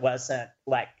Defenestration. It wasn't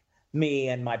like me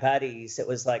and my buddies. It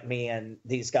was like me and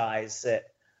these guys that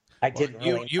I didn't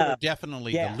really You were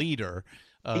definitely the leader.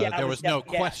 There was no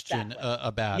question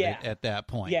about it at that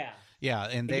point. Yeah,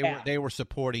 and they were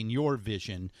supporting your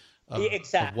vision of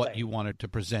what you wanted to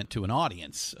present to an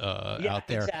audience out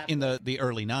there in the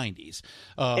early 90s,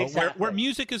 where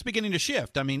music is beginning to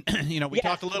shift. I mean, you know, we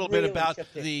talked a little bit about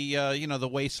the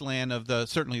wasteland of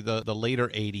certainly the later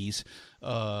 80s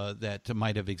that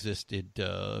might have existed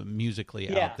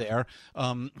musically out there.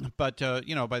 But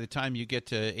you know, by the time you get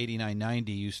to 89,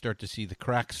 90, you start to see the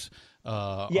cracks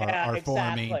are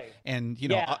forming, and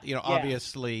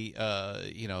obviously,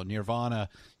 Nirvana,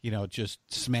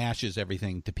 just smashes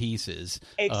everything to pieces.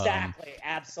 Exactly,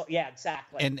 absolutely,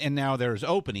 exactly. And now there's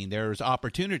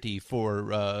opportunity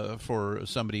for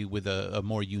somebody with a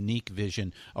more unique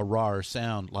vision, a rawer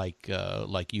sound, like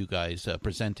you guys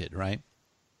presented, right?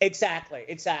 Exactly,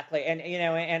 and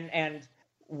and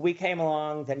we came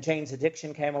along, then Jane's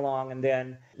Addiction came along, and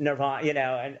then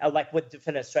Nirvana, and like with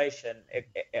Defenestration,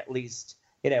 at least,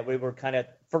 we were kind of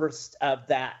first of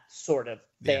that sort of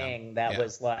thing that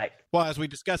was like. Well, as we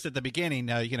discussed at the beginning,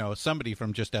 somebody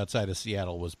from just outside of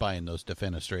Seattle was buying those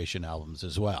Defenestration albums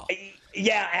as well.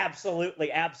 Yeah,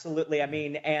 absolutely. I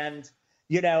mean, and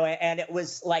it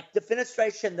was like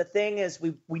Defenestration. The thing is,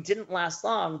 we didn't last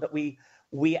long, but we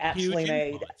actually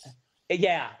made.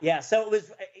 Yeah. So it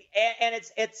was, and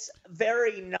it's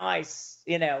very nice,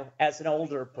 as an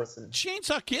older person.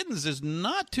 Chainsaw Kittens is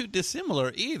not too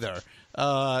dissimilar either.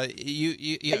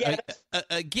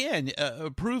 Again,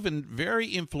 proven very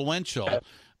influential,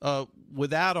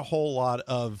 without a whole lot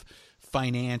of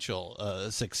financial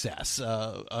success.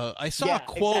 I saw a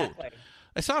quote. Exactly.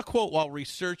 I saw a quote while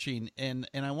researching, and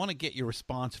I want to get your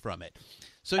response from it.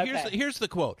 So here's the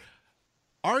quote.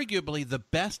 Arguably the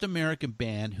best American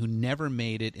band who never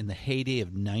made it in the heyday of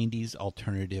 90s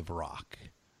alternative rock.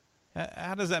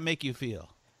 How does that make you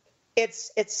feel?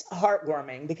 It's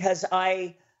heartwarming because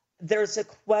there's a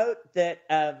quote that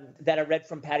I read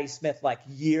from Patti Smith like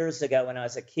years ago when I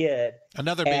was a kid.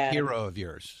 Another big hero of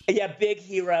yours. Yeah, big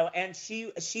hero. And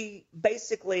she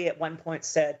basically at one point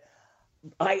said,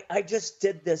 I just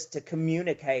did this to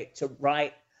communicate, to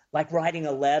write, like writing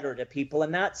a letter to people.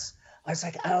 And I was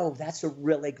like, oh, that's a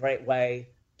really great way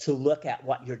to look at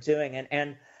what you're doing.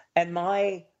 And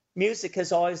my music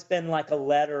has always been like a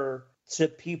letter to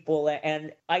people.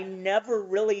 And I never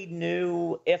really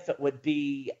knew if it would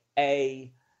be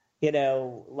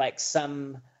like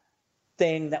some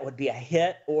thing that would be a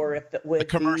hit or if it would be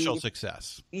commercial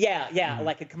success. Yeah,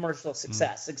 like a commercial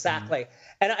success. Exactly.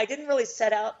 And I didn't really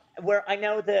set out where I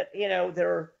know that, there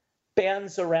are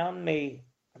bands around me,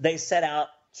 they set out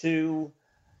to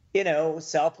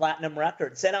sell platinum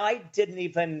records. And I didn't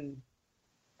even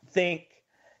think,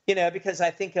 because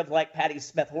I think of like Patti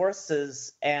Smith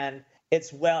Horses and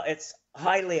it's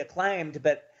highly acclaimed,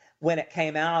 but when it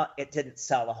came out, it didn't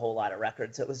sell a whole lot of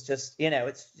records. It was just,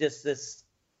 it's just this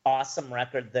awesome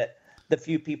record that the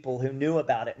few people who knew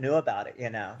about it.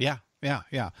 Yeah.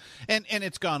 And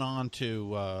it's gone on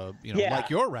to, like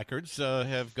your records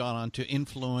have gone on to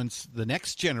influence the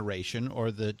next generation or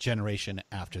the generation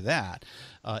after that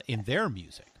in their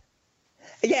music.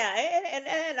 Yeah,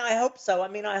 and I hope so. I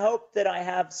mean, I hope that I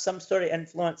have some sort of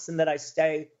influence and that I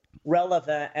stay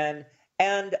relevant.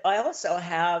 And I also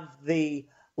have the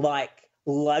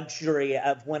luxury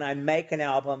of when I make an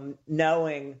album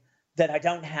knowing that I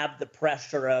don't have the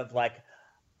pressure of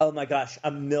oh my gosh,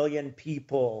 1 million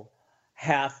people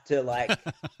have to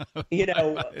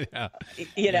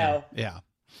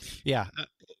Yeah.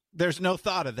 There's no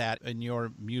thought of that in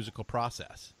your musical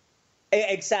process.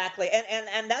 Exactly.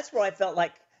 And that's where I felt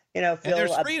like, Phil, and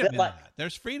there's freedom in that.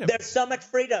 There's freedom. There's so much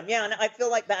freedom. Yeah. And I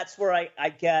feel like that's where I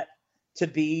get to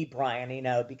be Brian,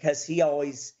 because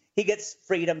he gets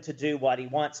freedom to do what he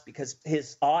wants because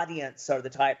his audience are the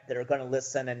type that are going to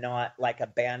listen and not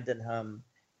abandon him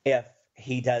if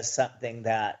he does something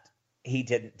that he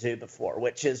didn't do before,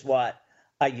 which is what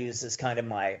I use as kind of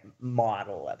my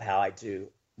model of how I do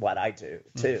what I do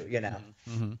too,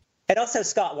 Mm-hmm. And also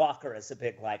Scott Walker is a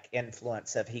big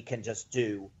influence of he can just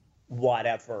do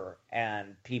whatever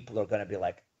and people are going to be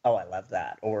like, oh, I love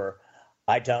that. Or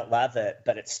I don't love it,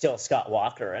 but it's still Scott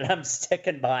Walker, and I'm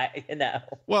sticking by,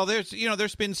 Well,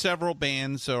 there's been several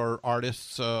bands or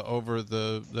artists over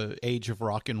the age of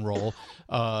rock and roll.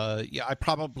 I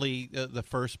probably the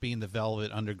first being the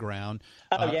Velvet Underground.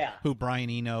 Who Brian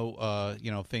Eno,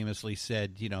 famously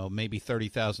said, maybe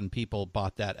 30,000 people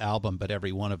bought that album, but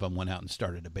every one of them went out and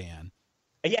started a band.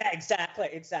 Yeah,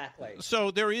 exactly.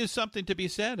 So there is something to be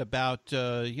said about,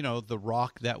 the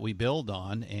rock that we build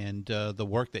on, and the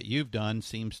work that you've done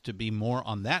seems to be more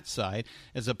on that side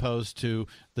as opposed to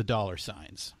the dollar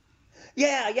signs.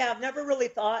 Yeah. I've never really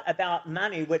thought about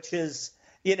money, which is,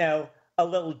 a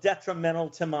little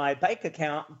detrimental to my bank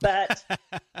account. But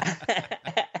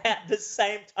at the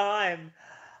same time,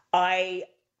 I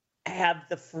have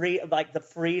the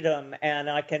freedom and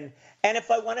I can, and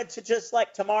if I wanted to just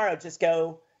tomorrow, just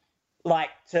go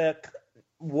to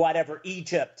whatever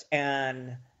Egypt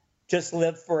and just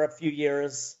live for a few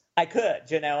years, I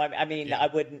could, I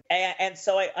wouldn't. And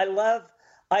so I love,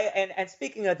 and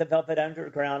speaking of the Velvet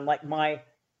Underground, my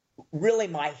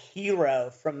hero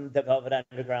from the Velvet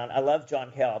Underground, I love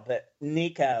John Cale, but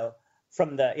Nico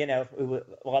from the,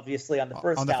 obviously on the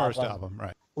first album,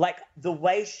 right. The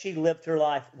way she lived her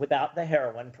life without the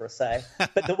heroin per se,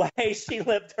 but the way she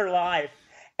lived her life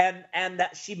and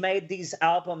that she made these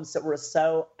albums that were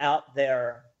so out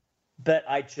there, but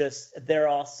they're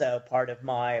also part of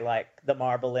my, the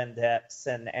Marble Index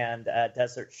and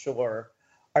Desert Shore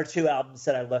are two albums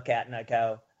that I look at and I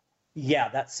go, yeah,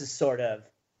 that's the sort of,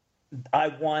 I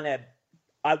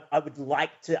would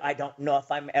like to, I don't know if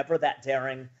I'm ever that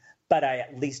daring, but I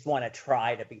at least want to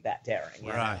try to be that daring.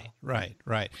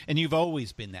 Right. And you've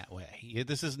always been that way.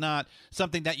 This is not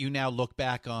something that you now look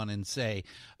back on and say,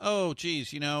 "Oh,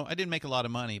 geez, I didn't make a lot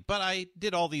of money, but I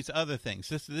did all these other things."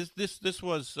 This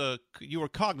was you were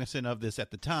cognizant of this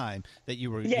at the time that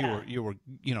you were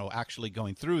actually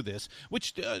going through this,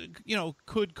 which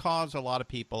could cause a lot of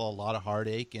people a lot of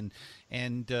heartache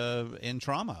and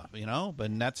trauma.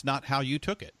 But that's not how you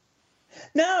took it.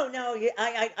 No,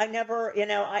 I never,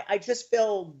 I just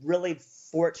feel really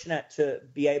fortunate to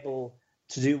be able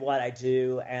to do what I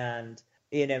do and,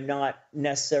 not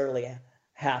necessarily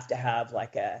have to have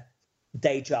like a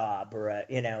day job or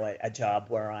a job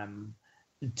where I'm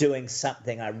doing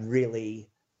something I really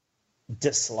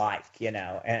dislike, and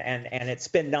it's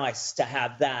been nice to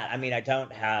have that. I mean, I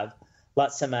don't have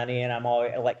lots of money and I'm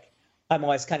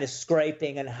always kind of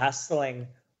scraping and hustling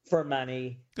for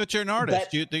money. But you're an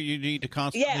artist. You need to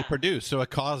constantly produce, so it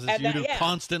causes you to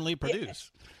constantly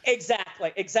produce.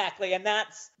 Exactly, and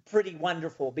that's pretty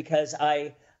wonderful because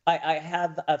I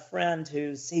have a friend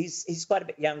he's quite a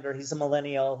bit younger. He's a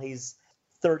millennial. He's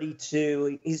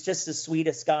 32. He's just the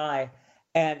sweetest guy,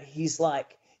 and he's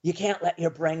like, you can't let your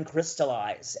brain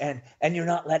crystallize, and you're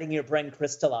not letting your brain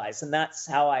crystallize, and that's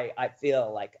how I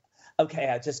feel like. Okay,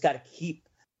 I just got to keep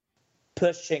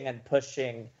pushing and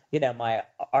pushing. My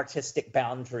artistic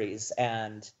boundaries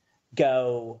and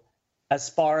go as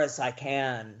far as I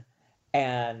can.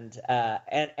 And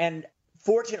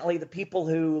fortunately, the people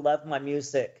who love my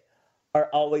music are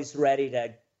always ready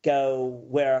to go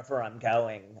wherever I'm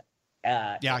going.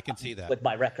 I can see that with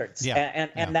my records.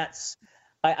 And that's,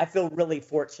 I feel really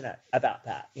fortunate about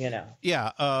that,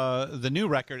 the new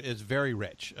record is very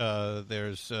rich.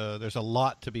 There's a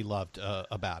lot to be loved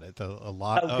about it. A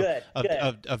lot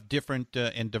of different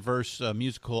and diverse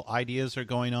musical ideas are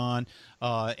going on,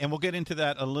 and we'll get into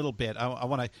that a little bit. I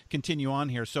want to continue on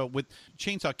here. So with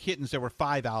Chainsaw Kittens, there were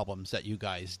 5 albums that you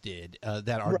guys did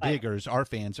that our diggers, our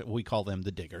fans, we call them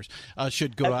the diggers,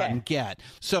 should go out and get.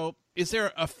 So is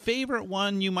there a favorite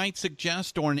one you might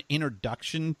suggest or an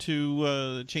introduction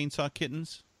to Chainsaw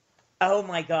Kittens? Oh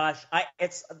my gosh,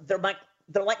 they're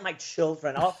like my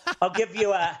children. I'll give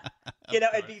you a,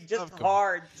 it'd be just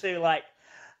hard to like.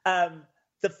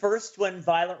 The first one,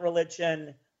 Violent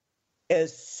Religion,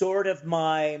 is sort of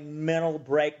my mental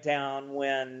breakdown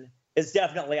I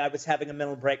was having a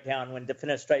mental breakdown when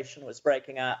Defenestration was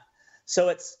breaking up. So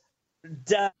it's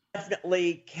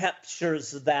definitely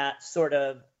captures that sort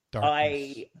of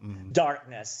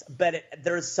darkness, but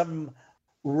there's some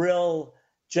real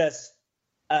just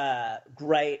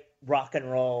great rock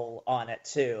and roll on it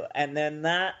too. And then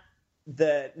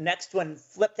the next one,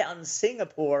 Flipped Out in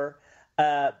Singapore,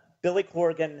 Billy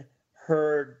Corgan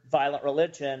heard Violent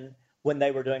Religion when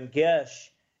they were doing Gish,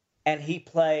 and he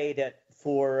played it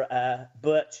for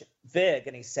Butch Vig,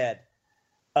 and he said,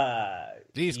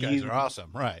 these guys are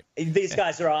awesome, right? These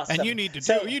guys are awesome, and you need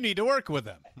to work with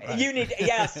them.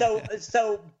 Right?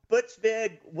 So Butch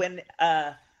Vig, when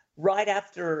right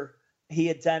after he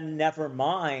had done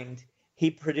Nevermind,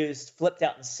 he produced Flipped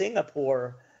Out in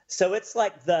Singapore. So it's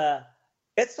like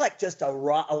just a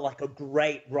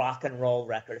great rock and roll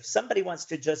record. If somebody wants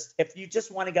to if you just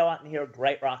want to go out and hear a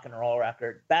great rock and roll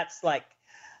record, that's like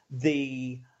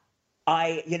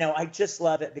I just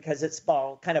love it because it's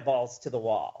kind of balls to the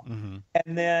wall. Mm-hmm.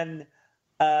 And then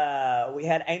we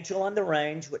had Angel on the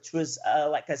Range, which was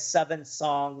like a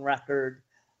 7-song record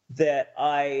that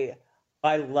I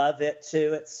love it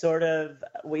too. It's sort of,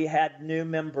 we had new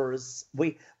members.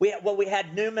 We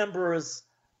had new members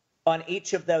on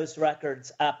each of those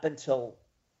records up until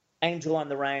Angel on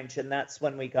the Range, and that's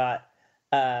when we got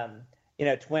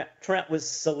Trent was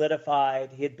solidified.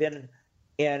 He had been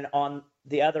in on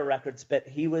the other records, but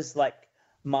he was like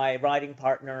my writing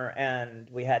partner, and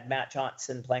we had Matt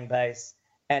Johnson playing bass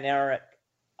and Eric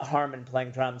Harmon playing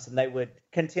drums, and they would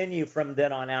continue from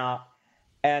then on out.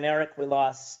 And Eric we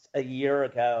lost a year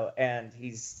ago, and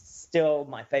he's still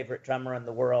my favorite drummer in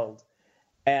the world.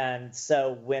 And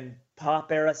so when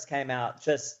Pop Eris came out,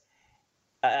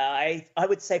 I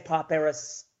would say Pop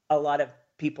Eris, a lot of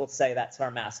people say that's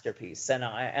our masterpiece,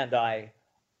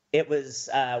 it was,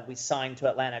 we signed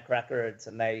to Atlantic Records,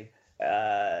 and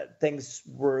things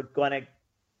were going to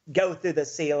go through the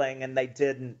ceiling, and they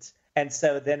didn't. And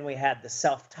so then we had the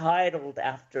self-titled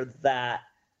after that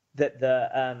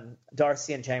the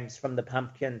Darcy and James from the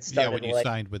Pumpkins started. Yeah, when you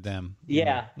signed with them.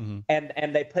 Yeah, mm-hmm.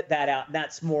 and they put that out, and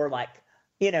that's more like,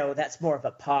 that's more of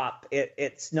a pop.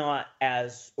 It's not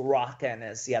as rockin'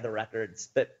 as the other records,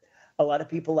 but a lot of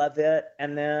people love it.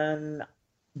 And then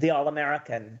the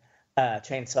All-American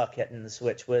Chainsaw Kittens,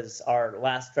 which was our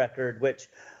last record, which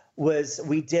was,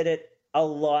 we did it a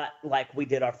lot like we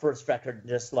did our first record,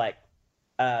 just like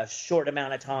a short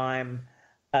amount of time.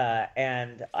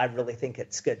 And I really think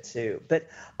it's good too. But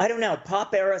I don't know,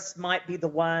 Pop Eris might be the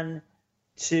one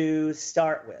to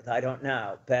start with. I don't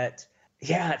know. But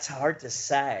yeah, it's hard to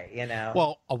say, you know.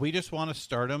 Well, we just want to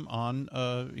start them on,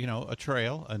 a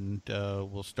trail, and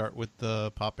we'll start with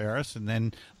the Pop Eris, and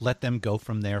then let them go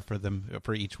from there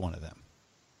for each one of them.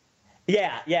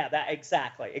 Yeah, that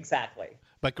exactly.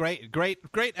 But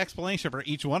great explanation for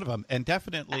each one of them, and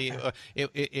definitely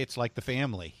it's like the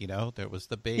family. You know, there was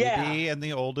the baby and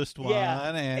the oldest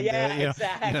one,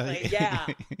 exactly,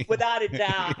 without a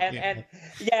doubt, and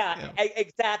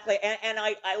exactly, and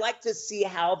I like to see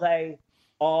how they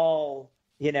all,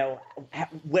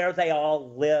 where they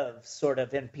all live sort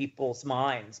of in people's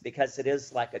minds, because it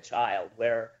is like a child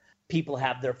where people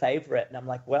have their favorite, and I'm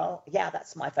like, well, yeah,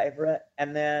 that's my favorite,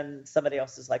 and then somebody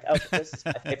else is like, oh, this is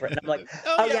my favorite, and I'm like,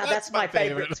 oh yeah, that's my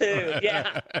favorite too.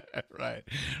 Yeah. Right.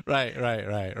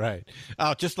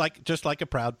 Oh, just like a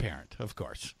proud parent, of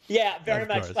course. Yeah, very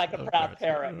much like a proud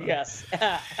parent. Yes.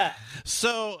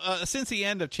 So since the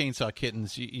end of Chainsaw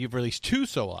Kittens, you've released 2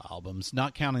 solo albums,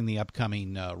 not counting the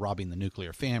upcoming Robbing the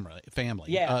Nuclear Family.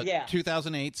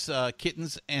 2008's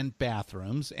Kittens and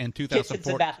Bathrooms, and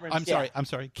 2004. I'm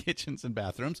sorry, Kitchens and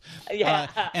Bathrooms.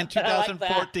 And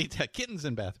 2014 like Kitchens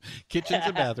and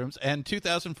Bathrooms, and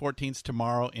 2014's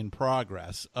Tomorrow in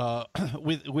Progress,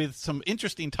 with some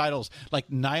interesting titles like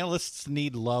Nihilists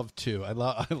Need Love Too. I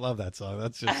love that song.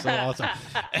 That's just so awesome.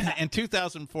 And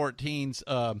 2014's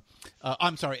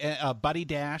Buddy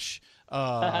Dash,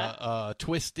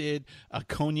 Twisted,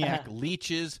 Cognac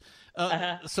Leeches.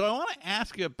 So I want to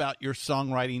ask you about your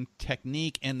songwriting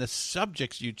technique and the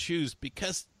subjects you choose,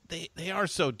 because they are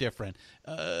so different.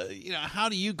 How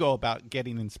do you go about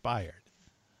getting inspired?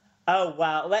 Oh,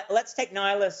 wow. Let's take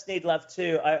Nihilists Need Love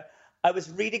Too. I was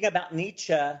reading about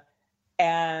Nietzsche,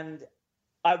 and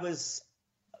I was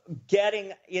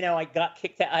getting, I got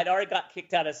kicked out. I'd already got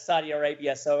kicked out of Saudi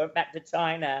Arabia, so I went back to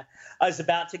China. I was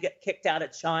about to get kicked out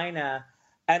of China,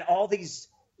 and all these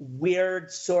weird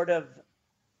sort of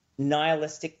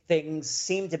nihilistic things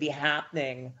seemed to be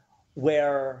happening,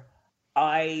 where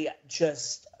I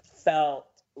just felt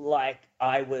like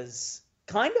I was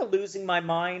kind of losing my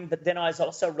mind, but then I was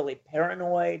also really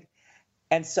paranoid.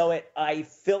 And so I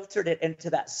filtered it into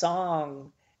that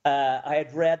song. I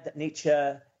had read that Nietzsche,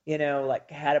 had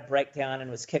a breakdown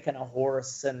and was kicking a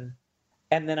horse. And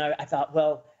then I thought,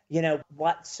 well,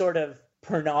 what sort of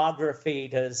pornography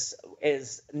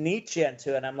is Nietzsche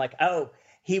into? And I'm like, oh,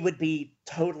 he would be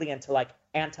totally into like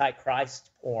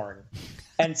Antichrist porn.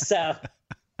 And so...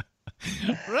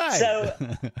 Right. So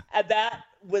that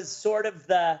was sort of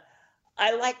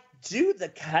I do the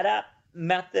cut up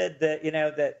method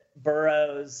that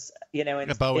Burroughs,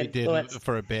 Bowie did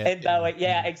for a bit. And Bowie,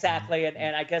 exactly.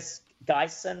 And I guess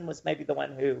Geisen was maybe the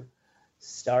one who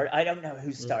started. I don't know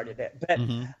who started it,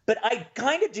 but I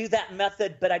kind of do that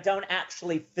method, but I don't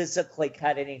actually physically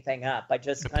cut anything up. I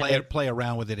just play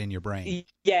around with it in your brain.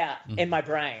 Yeah, in my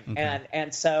brain.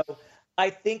 And so I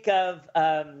think of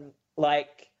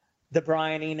like the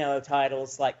Brian Eno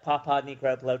titles like Papa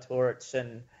Negro Blowtorch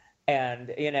and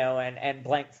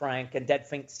Blank Frank and Dead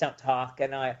Finks Don't Talk,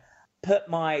 and I put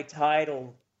my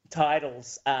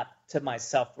titles up to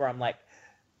myself where I'm like,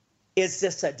 is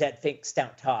this a Dead Finks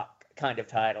Don't Talk kind of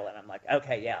title? And I'm like,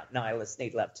 okay, yeah, Nihilists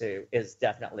Need Love Too is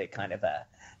definitely kind of a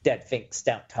Dead Finks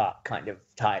Don't Talk kind of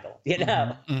title,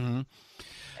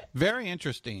 Very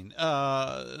interesting.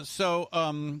 So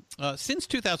since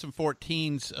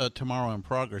 2014's Tomorrow in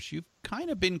Progress, you've kind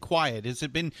of been quiet.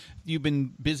 You've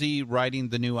been busy writing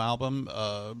the new album?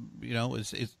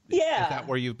 Is that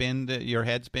where you've been? Your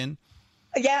head's been?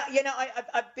 Yeah,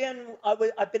 I've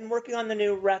been working on the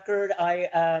new record.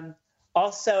 I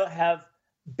also have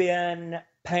been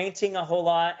painting a whole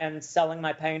lot and selling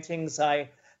my paintings.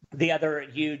 The other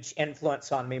huge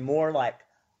influence on me, more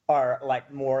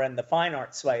in the fine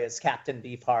arts way, is Captain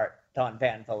Beefheart, Don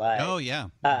Van Vliet. Oh yeah.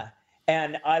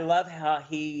 And I love how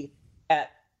he, at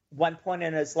one point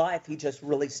in his life, he just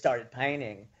really started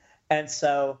painting, and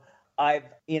so I've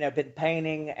been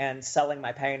painting and selling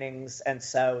my paintings, and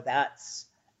so that's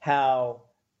how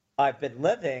I've been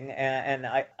living, and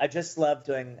I just love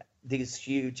doing these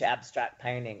huge abstract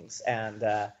paintings. And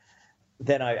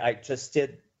then I just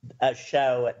did a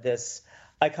show at this,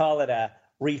 I call it a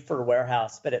reefer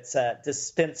warehouse, but it's a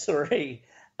dispensary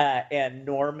in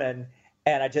Norman,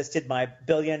 and I just did my $1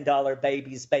 Billion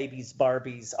Babies,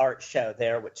 Barbies art show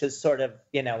there, which is sort of,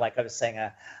 like I was saying,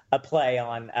 a play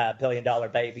on $1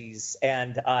 Billion Babies.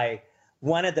 And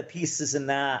one of the pieces in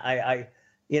that, I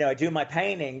do my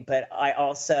painting, but I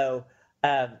also,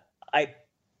 I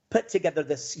put together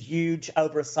this huge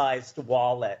oversized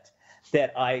wallet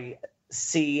that I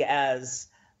see as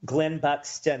Glenn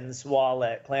Buxton's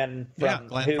wallet. Glenn from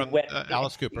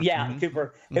Alice Cooper. Yeah, Mm-hmm.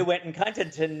 Cooper, who went and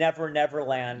hunted to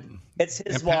Neverland. It's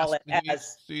his wallet.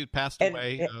 He passed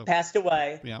away. Passed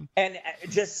away. Yeah. And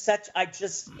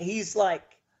he's like,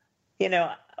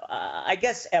 I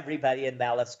guess everybody in the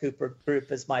Alice Cooper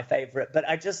group is my favorite, but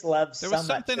I just love so much. There was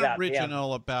something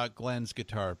original about Glenn's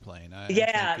guitar playing.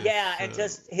 And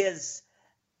just his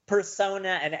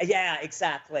persona, and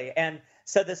exactly. And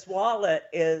so this wallet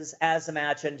is as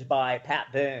imagined by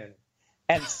Pat Boone,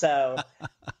 and so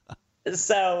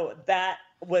that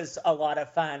was a lot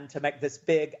of fun to make this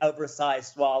big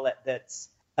oversized wallet that's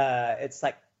it's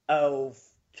like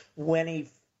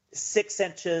 26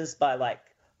 inches by like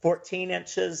 14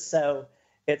 inches, so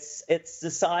it's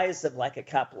the size of like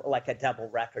a double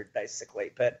record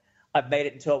basically. But I've made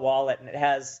it into a wallet, and it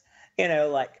has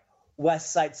like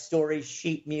West Side Story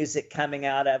sheet music coming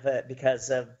out of it because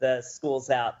of the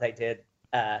School's Out. They did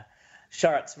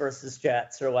Sharks versus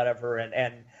Jets or whatever,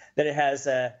 and that it has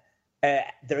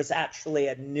there's actually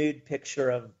a nude picture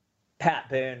of Pat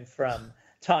Boone from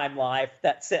Time Life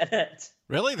that's in it.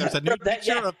 Really? There's a new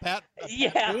picture of Pat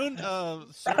Boone from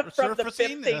the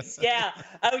 50s. Yeah.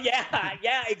 Oh, yeah.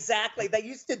 Yeah, exactly. They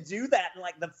used to do that in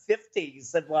like the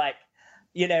 50s and like,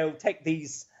 take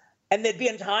these, and they'd be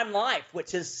in Time Life,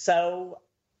 which is so,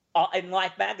 in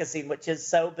Life magazine, which is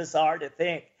so bizarre to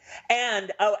think.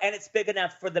 And it's big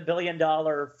enough for the $1 Billion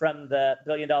from the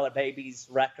 $1 Billion Babies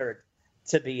record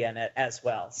to be in it as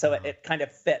well. So it kind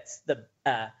of fits the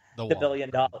 $1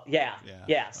 Billion.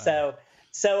 Yeah. So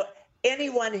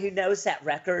anyone who knows that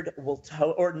record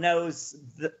or knows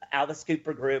the Alice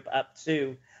Cooper group up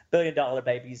to $1 Billion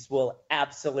Babies will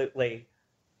absolutely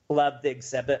love the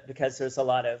exhibit because there's a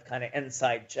lot of kind of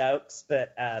inside jokes.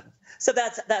 But so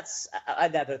that's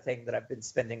another thing that I've been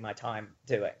spending my time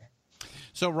doing.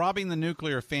 So Robbing the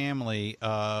Nuclear Family,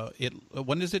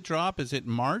 when does it drop? Is it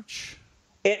March?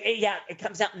 It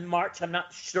comes out in March. I'm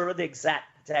not sure the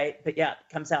exact date, but it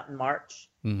comes out in March.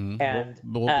 Mm-hmm. And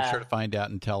we'll be sure to find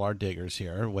out and tell our diggers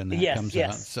here when that comes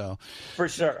out. So for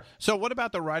sure. So what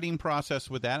about the writing process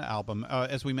with that album?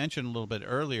 As we mentioned a little bit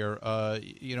earlier,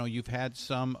 you've had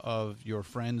some of your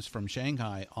friends from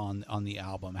Shanghai on the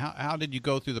album. How did you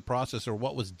go through the process, or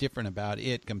what was different about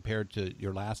it compared to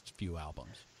your last few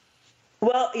albums?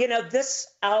 Well, this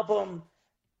album,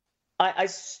 I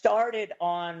started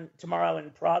on Tomorrow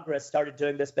in Progress, started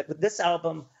doing this, but with this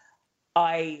album,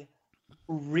 I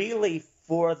really,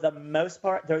 for the most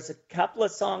part, there's a couple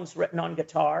of songs written on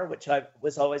guitar, which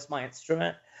was always my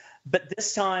instrument. But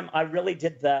this time I really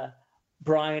did the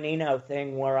Brian Eno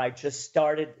thing where I just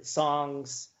started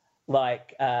songs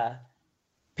like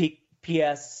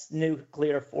P.S.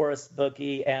 Nuclear Forest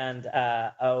Boogie and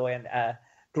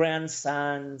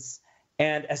Grandsons,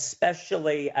 and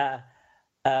especially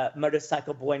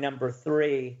Motorcycle Boy Number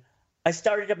 3. I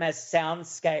started them as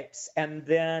soundscapes, and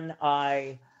then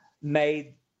I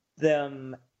made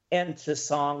them into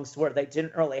songs where they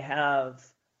didn't really have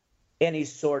any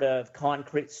sort of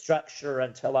concrete structure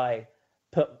until I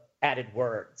added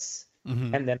words.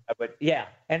 Mm-hmm. And then I would,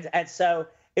 and so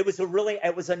it was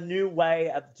a new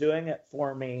way of doing it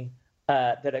for me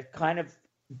that I kind of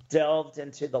delved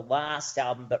into the last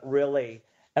album, but really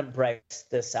embraced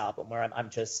this album where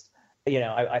I'm just,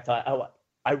 I thought,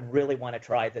 I really want to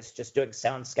try this, just doing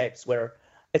soundscapes where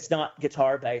it's not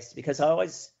guitar based, because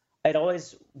I'd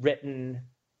always written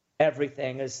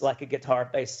everything as like a guitar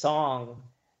based song,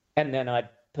 and then I'd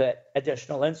put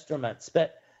additional instruments.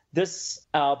 But this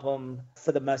album,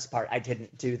 for the most part, I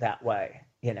didn't do that way,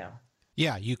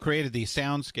 Yeah, you created these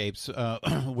soundscapes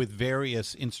with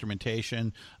various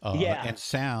instrumentation and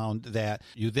sound that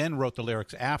you then wrote the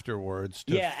lyrics afterwards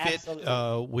to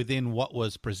fit within what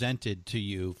was presented to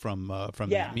you from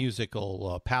the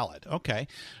musical palette. Okay.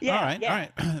 All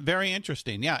right. Very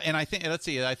interesting. Yeah, and I think, let's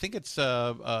see, I think it's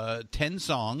 10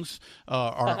 songs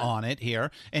are on it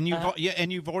here, and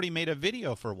you've already made a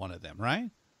video for one of them, right?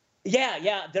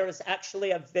 Yeah. There was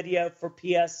actually a video for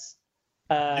P.S.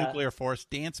 Nuclear Force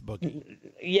Dance Boogie.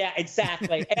 Yeah,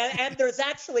 exactly. and there's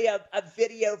actually a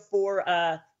video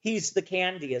for He's the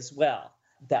Candy as well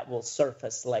that will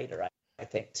surface later, I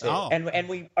think, too. Oh. And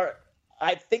we are.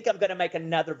 I think I'm going to make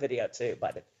another video too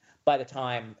by the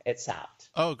time it's out.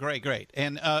 Oh, great.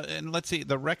 And let's see,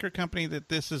 the record company that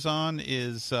this is on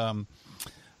is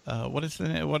What is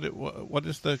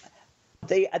the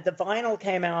vinyl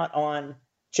came out on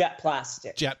Jet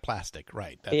Plastic. Jet Plastic,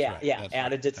 right? That's yeah, right. yeah, That's out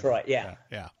right. of Detroit. Yeah,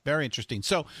 Very interesting.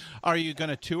 So, are you going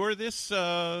to tour this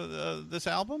this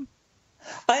album?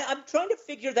 I'm trying to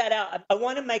figure that out. I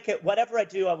want to make it, whatever I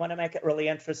do, I want to make it really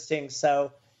interesting.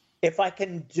 So, if I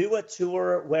can do a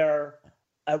tour where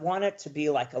I want it to be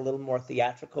like a little more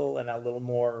theatrical and a little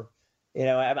more, but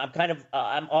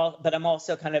I'm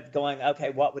also kind of going,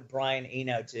 okay, what would Brian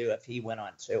Eno do if he went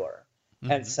on tour?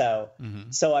 Mm-hmm. And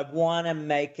so I want to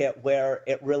make it where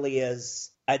it really is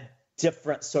a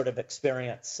different sort of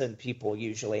experience than people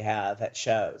usually have at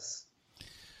shows.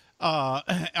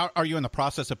 Are you in the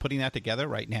process of putting that together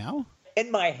right now?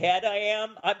 In my head, I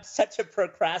am. I'm such a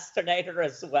procrastinator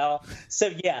as well.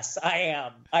 So yes, I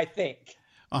am, I think.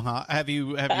 Have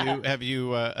you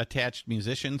attached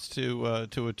musicians to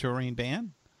a touring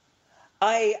band?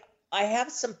 I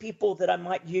have some people that I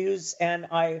might use, and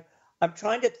I'm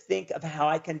trying to think of how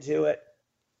I can do it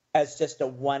as just a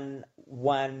one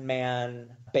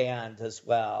man band as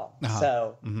well.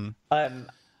 So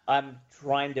I'm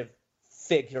trying to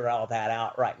figure all that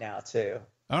out right now too.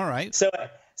 All right. So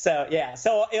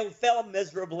it'll fail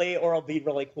miserably or it'll be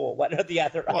really cool. One or the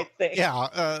other, I think.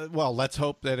 Yeah. Well, let's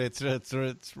hope that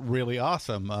it's really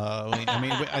awesome.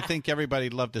 I think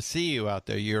everybody'd love to see you out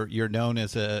there. You're known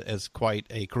as quite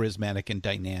a charismatic and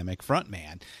dynamic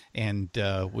frontman, and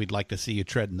we'd like to see you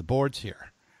treading the boards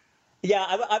here. Yeah,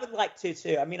 I would like to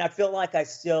too. I mean, I feel like I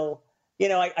still,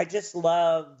 I just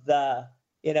love the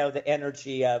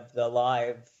energy of the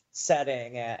live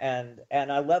setting, and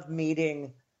I love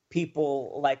meeting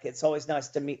people. Like, it's always nice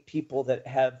to meet people that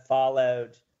have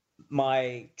followed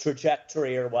my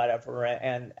trajectory or whatever,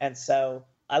 and so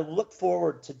I look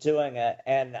forward to doing it,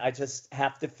 and I just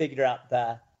have to figure out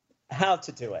how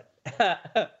to do it.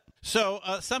 So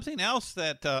something else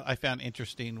that I found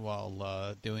interesting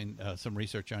while doing some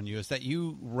research on you is that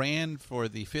you ran for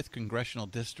the 5th Congressional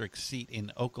District seat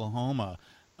in Oklahoma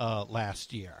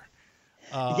last year.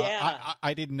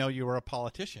 I didn't know you were a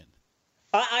politician.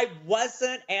 I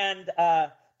wasn't, and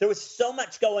there was so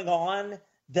much going on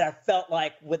that I felt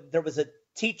like there was a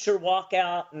teacher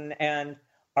walkout, and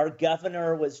our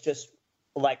governor was just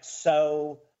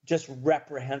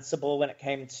reprehensible when it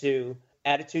came to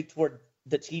attitude toward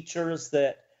the teachers,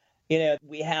 that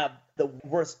we have the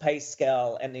worst pay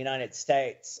scale in the United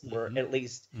States. We're at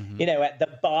least at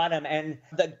the bottom, and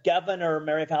the governor,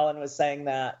 Mary Fallin, was saying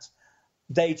that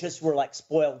they just were like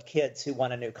spoiled kids who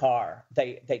want a new car.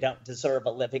 They don't deserve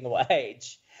a living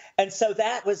wage. And so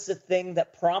that was the thing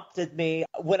that prompted me.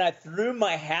 When I threw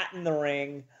my hat in the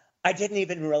ring, I didn't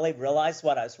even really realize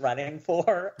what I was running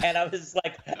for. And I was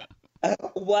like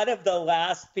one of the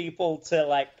last people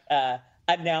to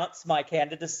announce my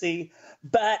candidacy.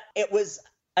 But it was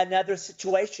another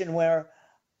situation where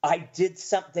I did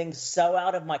something so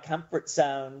out of my comfort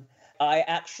zone. I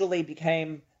actually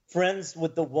became friends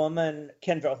with the woman,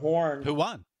 Kendra Horn. Who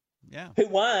won?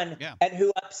 And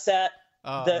who upset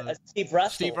Steve Russell.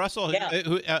 Steve Russell,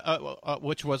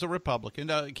 which was a Republican.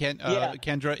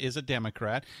 Kendra is a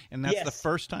Democrat, and that's the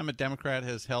first time a Democrat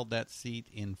has held that seat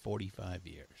in 45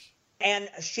 years. And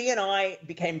she and I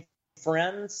became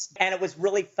friends, and it was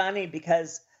really funny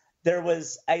because there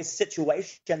was a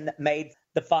situation that made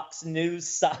the Fox News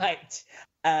site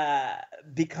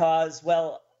because,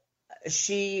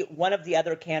 one of the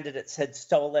other candidates had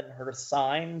stolen her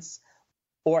signs,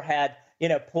 or had,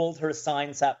 pulled her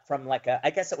signs up from I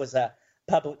guess it was a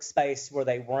public space where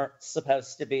they weren't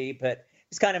supposed to be, but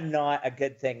it's kind of not a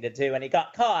good thing to do. And he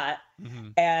got caught.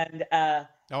 And I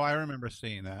remember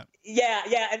seeing that. Yeah.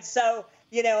 And so,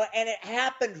 and it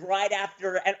happened right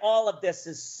after, and all of this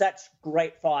is such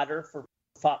great fodder for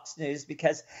Fox News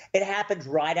because it happened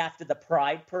right after the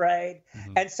Pride Parade.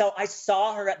 And so I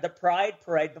saw her at the Pride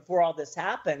Parade before all this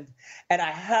happened, and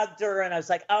I hugged her, and I was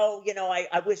like,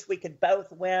 I wish we could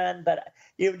both win, but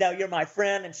you're my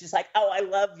friend. And she's like, I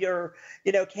love your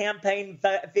campaign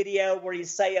video where you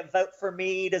say a vote for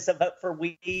me is a vote for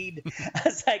weed. I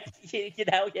was like,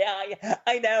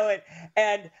 I know.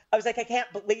 And I was like, I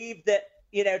can't believe that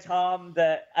Tom,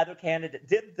 the other candidate,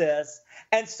 did this.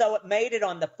 And so it made it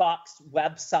on the Fox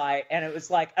website, and it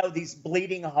was like, these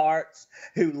bleeding hearts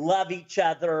who love each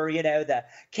other, the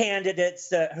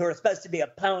candidates who are supposed to be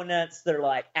opponents, they're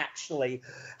like actually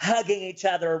hugging each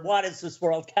other. What is this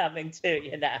world coming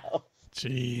to,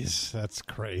 Jeez, that's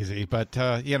crazy. But,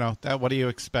 what do you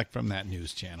expect from that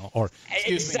news channel? Or,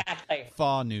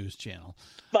 FA News Channel.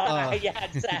 Yeah,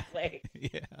 exactly.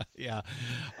 Yeah.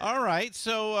 All right.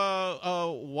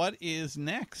 So what is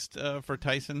next for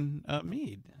Tyson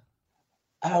Mead?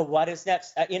 Oh, what is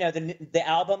next? The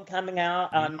album coming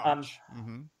out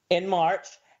in March.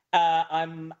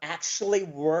 I'm actually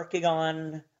working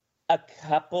on a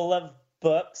couple of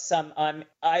books.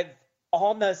 I've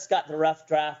almost got the rough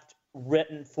draft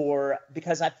written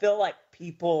because I feel like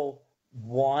people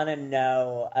want to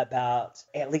know about.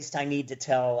 At least I need to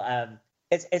tell.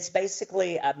 It's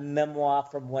basically a memoir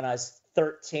from when I was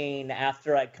 13,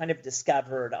 after I kind of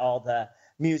discovered all the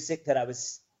music that I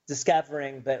was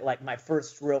discovering, but like my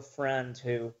first real friend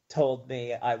who told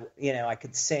me I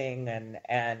could sing,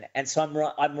 and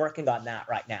so I'm working on that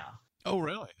right now. Oh,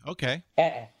 really? Okay.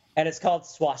 And it's called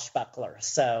Swashbuckler.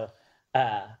 So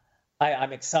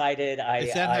I'm excited.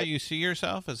 Is that how you see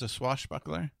yourself, as a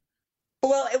swashbuckler?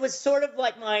 Well, it was sort of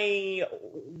like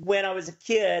when I was a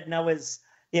kid and I was,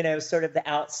 sort of the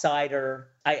outsider.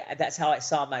 That's how I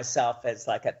saw myself, as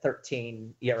like a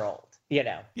 13-year-old,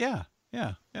 Yeah.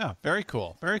 Very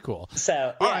cool. Very cool.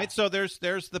 So, all right. So there's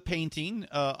the painting,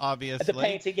 obviously. The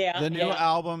painting, yeah. The new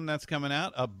album that's coming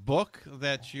out, a book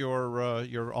that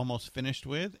you're almost finished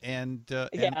with, and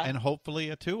hopefully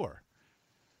a tour.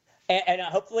 And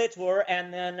hopefully a tour,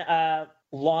 and then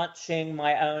launching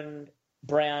my own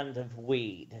brand of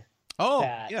weed. Oh,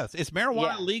 yes. Is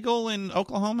marijuana legal in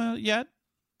Oklahoma yet?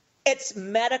 It's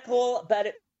medical,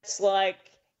 but it's like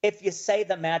if you say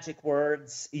the magic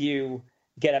words, you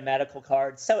get a medical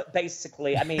card. So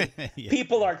basically, I mean,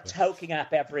 people are toking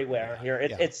up everywhere here.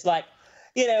 It's like,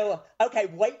 okay,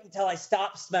 wait until I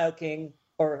stop smoking,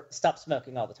 or stop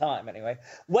smoking all the time anyway.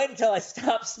 Wait until I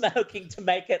stop smoking to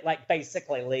make it like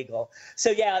basically legal. So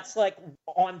yeah, it's like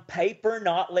on paper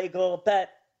not legal,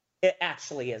 but it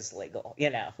actually is legal,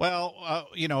 Well,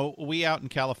 we out in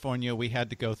California, we had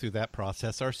to go through that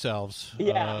process ourselves.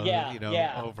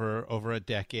 Over a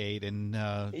decade, and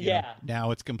now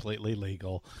it's completely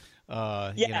legal. There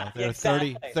are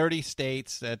 30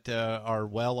 states that are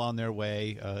well on their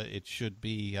way. It should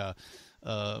be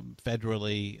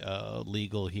federally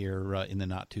legal here in the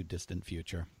not too distant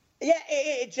future. Yeah,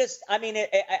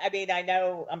 I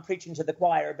know I'm preaching to the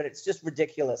choir, but it's just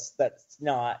ridiculous that it's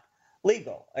not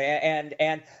legal.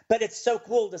 But it's so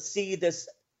cool to see this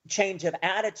change of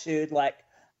attitude. Like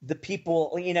the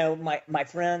people, my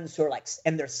friends who are like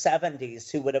in their 70s,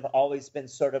 who would have always been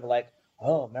sort of like,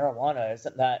 oh, marijuana,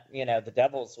 isn't that, the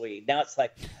devil's weed? Now it's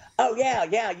like, oh,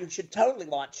 yeah, you should totally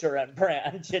launch your own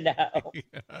brand,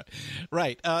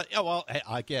 Right. Well,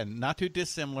 again, not too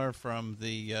dissimilar from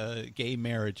the gay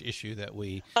marriage issue that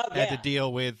we had to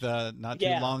deal with not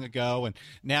too long ago. And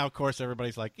now, of course,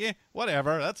 everybody's like,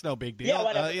 whatever, that's no big deal.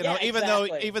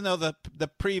 Even though the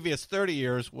previous 30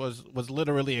 years was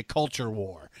literally a culture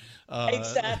war.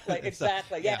 Exactly.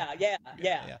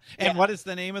 Yeah. And what is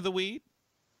the name of the weed?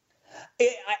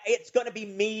 It's going to be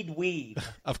mead weed.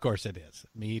 Of course it is.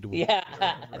 Mead weed. Yeah,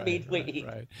 right, mead weed.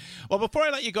 Right. Well, before I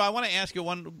let you go, I want to ask you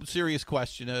one serious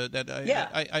question that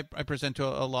I present to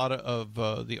a lot of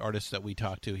the artists that we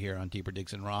talk to here on Deeper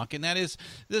Digs in Rock, and that is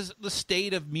the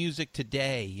state of music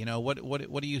today.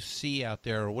 What do you see out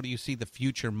there, or what do you see the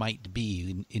future might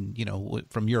be in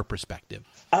from your perspective?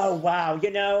 Oh, wow.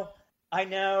 I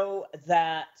know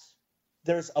that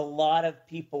there's a lot of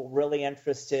people really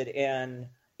interested in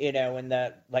in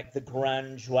the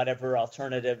grunge, whatever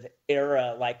alternative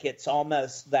era. Like it's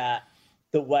almost that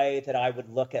the way that I would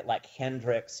look at like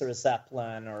Hendrix or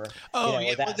Zeppelin or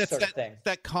that sort of thing.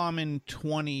 That common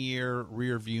 20-year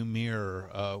rear view mirror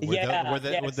where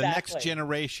the next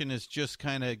generation is just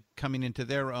kind of coming into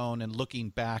their own and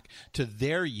looking back to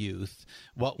their youth,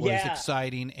 what was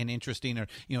exciting and interesting, or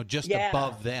just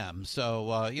above them.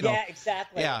 So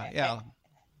exactly. Yeah.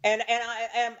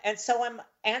 And so I'm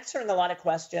answering a lot of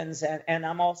questions, and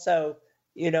I'm also,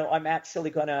 I'm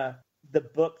actually gonna,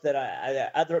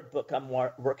 the other book I'm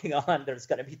working on, there's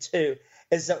gonna be two,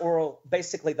 is the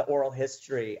oral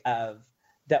history of,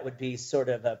 that would be sort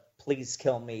of a Please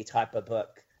Kill Me type of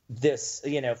book. This,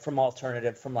 from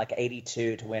alternative, from like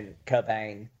 82 to when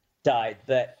Cobain died.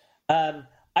 But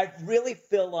I really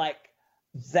feel like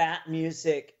that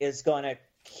music is gonna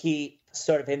keep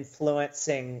sort of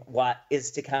influencing what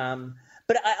is to come.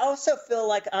 But I also feel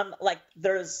like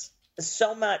there's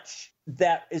so much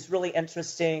that is really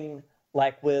interesting,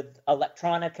 like with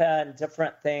electronica and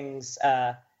different things.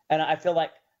 And I feel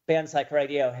like bands like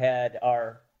Radiohead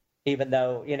are, even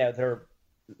though,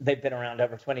 they've been around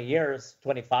over 20 years,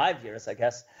 25 years, I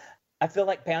guess. I feel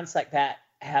like bands like that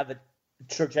have a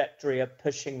trajectory of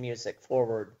pushing music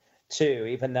forward too,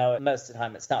 even though most of the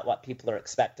time it's not what people are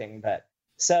expecting. But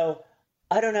so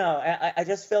I don't know. I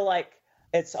just feel like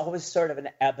it's always sort of an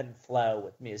ebb and flow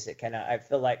with music. And I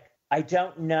feel like I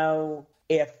don't know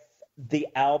if the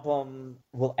album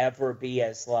will ever be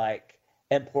as like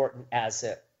important as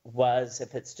it was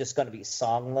if it's just going to be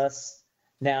songless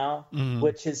now,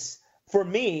 which is, for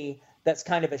me, that's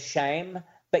kind of a shame.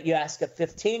 But you ask a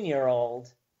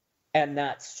 15-year-old, and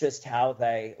that's just how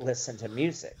they listen to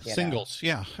music. Singles,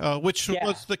 which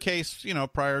was the case,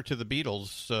 prior to the Beatles.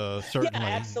 Certainly,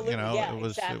 yeah, absolutely.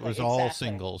 It was all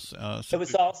singles. It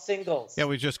was all singles. Yeah,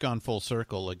 we've just gone full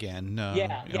circle again.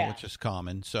 Which is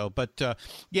common. So, but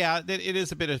it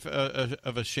is a bit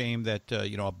of a shame that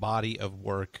a body of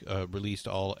work released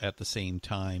all at the same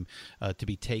time to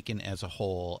be taken as a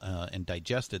whole and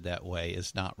digested that way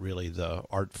is not really the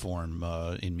art form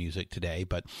in music today.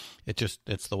 But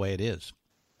it's the way it is.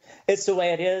 It's the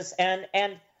way it is.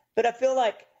 But I feel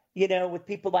like, with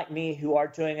people like me who are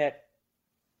doing it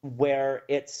where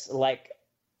it's like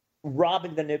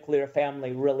Robbing the Nuclear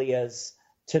Family really is,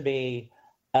 to me,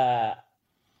 a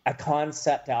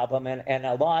concept album in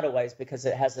a lot of ways, because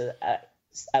it has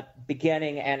a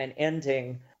beginning and an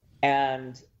ending,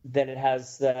 and then it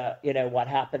has the, what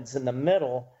happens in the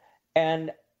middle.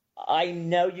 And I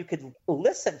know you could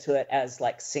listen to it as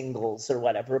like singles or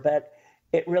whatever, but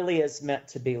it really is meant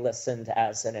to be listened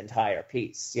as an entire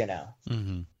piece,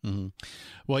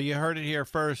 Well, you heard it here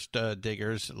first,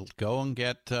 diggers. Go and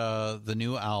get the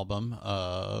new album,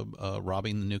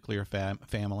 Robbing the Nuclear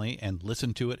Family, and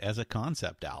listen to it as a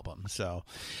concept album. So,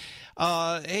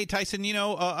 hey, Tyson,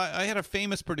 I had a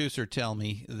famous producer tell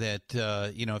me that,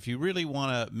 if you really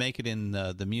want to make it in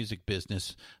the music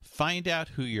business, find out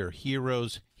who your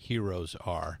heroes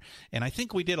are. And I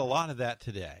think we did a lot of that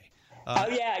today.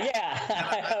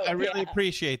 I really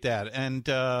appreciate that, and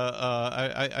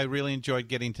I really enjoyed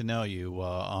getting to know you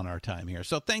on our time here.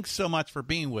 So thanks so much for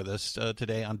being with us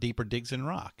today on Deeper Digs in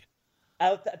Rock.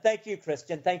 Oh, thank you,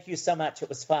 Christian. Thank you so much. It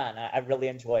was fun. I really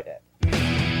enjoyed it.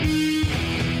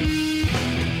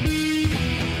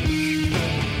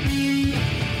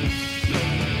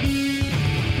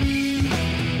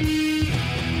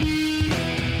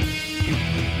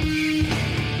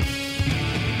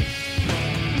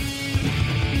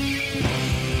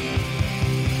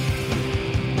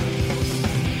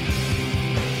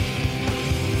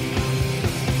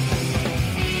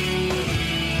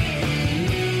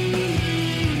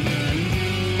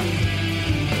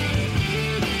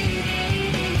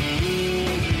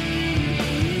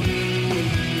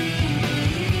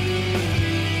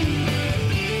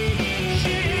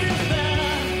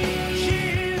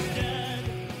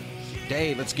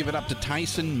 Let's give it up to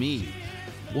Tyson Mee.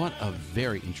 What a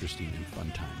very interesting and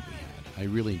fun time we had.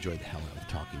 I really enjoyed the hell out of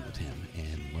talking with him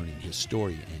and learning his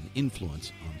story and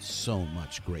influence on so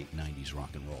much great 90s rock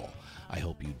and roll. I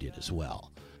hope you did as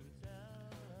well.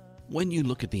 When you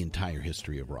look at the entire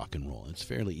history of rock and roll, it's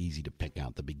fairly easy to pick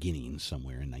out the beginning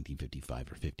somewhere in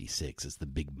 1955 or 56 as the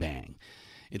Big Bang.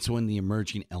 It's when the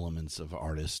emerging elements of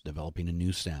artists developing a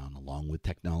new sound along with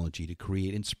technology to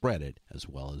create and spread it, as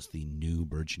well as the new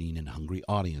burgeoning and hungry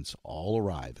audience, all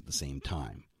arrive at the same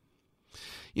time.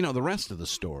 The rest of the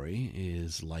story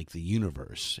is like the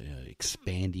universe,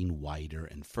 expanding wider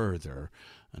and further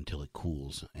until it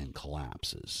cools and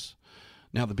collapses.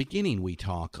 Now, the beginning we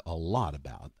talk a lot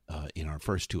about in our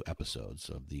first two episodes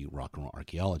of the Rock and Roll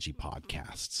Archaeology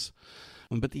podcasts.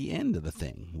 But the end of the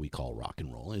thing we call rock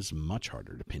and roll is much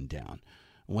harder to pin down.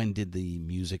 When did the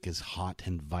music as hot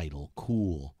and vital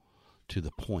cool to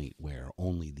the point where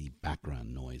only the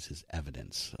background noise is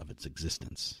evidence of its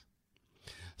existence?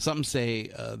 Some say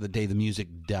the day the music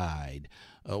died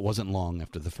wasn't long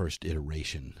after the first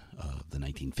iteration of the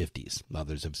 1950s.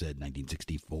 Others have said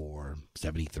 1964,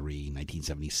 73,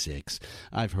 1976.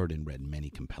 I've heard and read many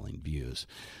compelling views.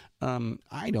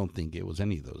 I don't think it was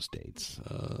any of those dates.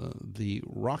 The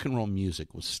rock and roll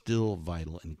music was still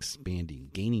vital and expanding,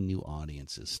 gaining new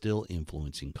audiences, still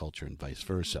influencing culture and vice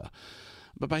versa.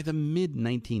 But by the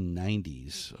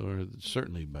mid-1990s, or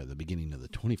certainly by the beginning of the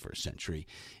 21st century,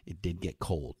 it did get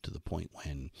cold to the point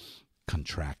when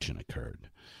contraction occurred.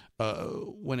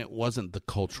 When it wasn't the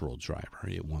cultural driver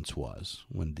it once was,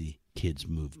 when the kids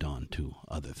moved on to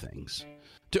other things.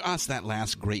 To us, that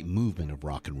last great movement of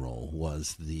rock and roll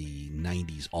was the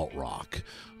 90s alt-rock,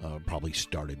 probably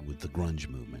started with the grunge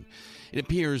movement. It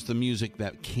appears the music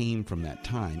that came from that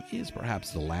time is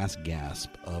perhaps the last gasp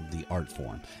of the art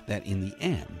form that in the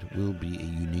end will be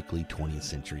a uniquely 20th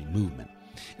century movement.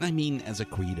 And I mean as a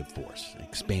creative force,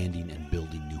 expanding and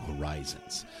building new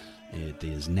horizons. It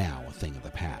is now a thing of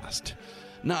the past.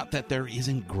 Not that there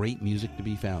isn't great music to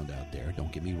be found out there,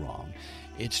 don't get me wrong.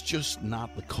 It's just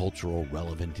not the cultural,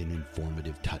 relevant, and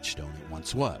informative touchstone it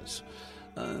once was.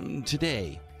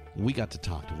 Today, we got to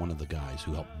talk to one of the guys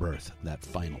who helped birth that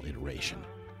final iteration.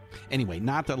 Anyway,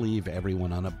 not to leave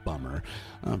everyone on a bummer,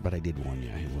 but I did warn you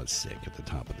I was sick at the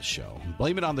top of the show.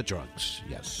 Blame it on the drugs.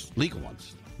 Yes, legal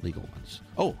ones.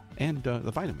 Oh, and the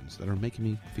vitamins that are making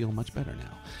me feel much better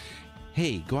now.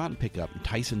 Hey, go out and pick up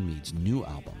Tyson Mead's new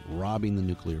album, Robbing the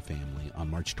Nuclear Family, on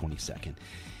March 22nd.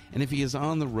 And if he is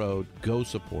on the road, go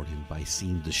support him by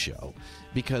seeing the show.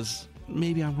 Because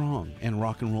maybe I'm wrong, and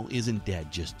rock and roll isn't dead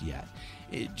just yet.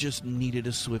 It just needed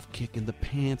a swift kick in the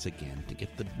pants again to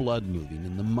get the blood moving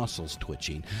and the muscles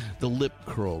twitching, the lip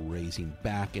curl raising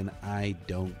back, and I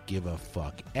don't give a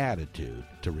fuck attitude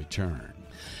to return.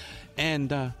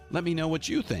 And let me know what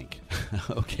you think.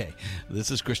 Okay, this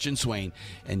is Christian Swain,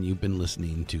 and you've been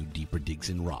listening to Deeper Digs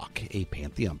in Rock, a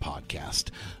Pantheon podcast.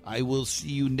 I will see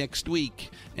you next week,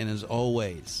 and as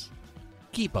always,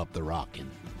 keep up the rockin'.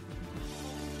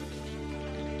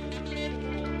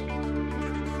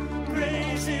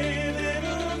 Crazy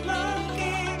little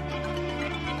monkey,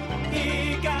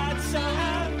 he got so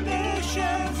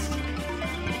ambitious,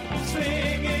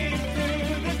 swinging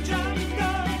through the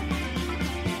jungle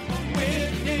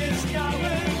with his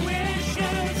coward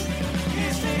wishes. He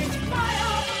sings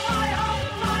fire, fire,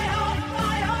 fire,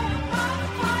 fire, fire,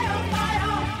 fire,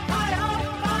 fire, fire,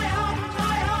 fire, fire,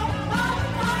 fire,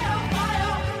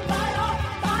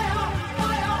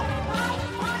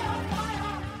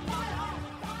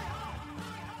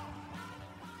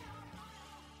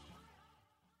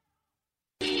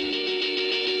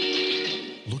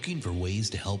 Looking for ways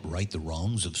to help right the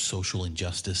wrongs of social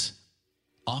injustice?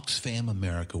 Oxfam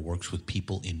America works with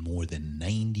people in more than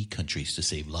 90 countries to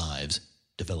save lives,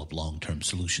 develop long-term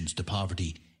solutions to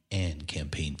poverty, and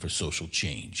campaign for social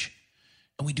change.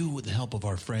 And we do it with the help of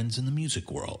our friends in the music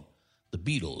world. The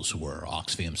Beatles were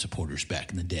Oxfam supporters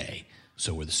back in the day,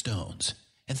 so were the Stones.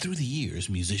 And through the years,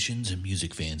 musicians and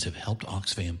music fans have helped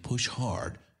Oxfam push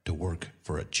hard to work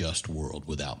for a just world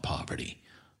without poverty.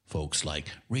 Folks like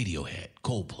Radiohead,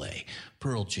 Coldplay,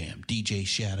 Pearl Jam, DJ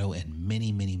Shadow, and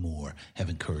many, many more have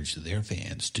encouraged their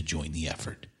fans to join the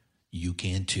effort. You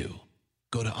can too.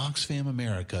 Go to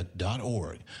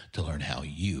oxfamamerica.org to learn how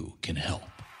you can help.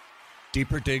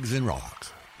 Deeper Digs in Rock,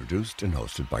 produced and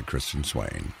hosted by Christian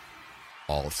Swain.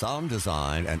 All sound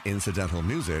design and incidental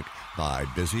music by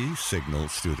Busy Signal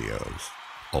Studios.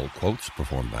 All quotes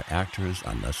performed by actors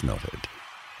unless noted.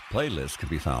 Playlists can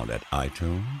be found at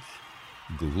iTunes,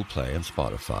 Google Play, and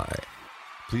Spotify.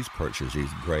 Please purchase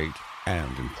these great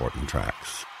and important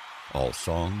tracks. All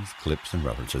songs, clips, and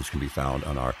references can be found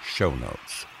on our show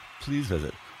notes. Please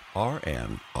visit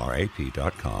rnrap.com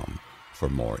for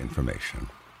more information.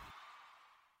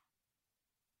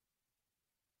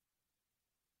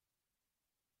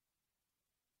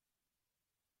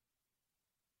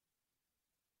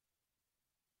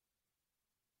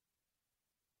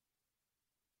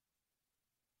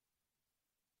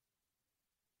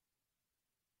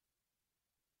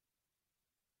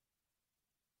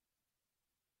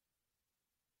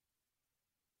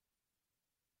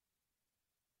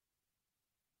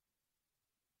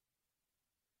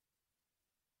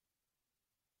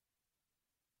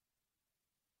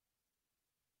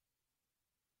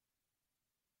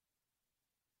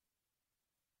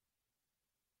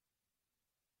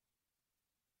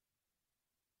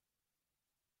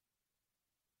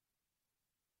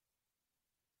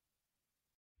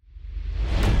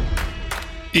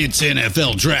 It's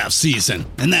NFL draft season,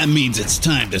 and that means it's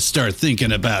time to start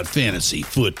thinking about fantasy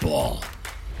football.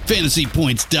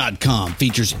 FantasyPoints.com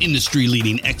features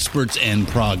industry-leading experts and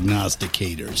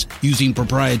prognosticators using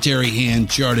proprietary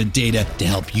hand-charted data to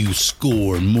help you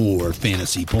score more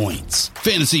fantasy points.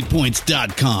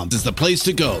 FantasyPoints.com is the place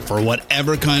to go for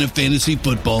whatever kind of fantasy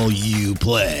football you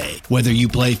play. Whether you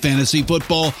play fantasy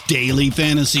football, daily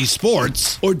fantasy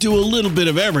sports, or do a little bit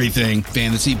of everything,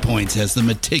 Fantasy Points has the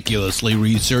meticulously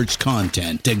researched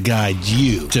content to guide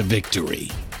you to victory.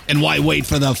 And why wait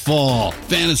for the fall?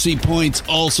 Fantasy Points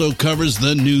also covers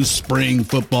the new spring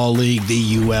football league,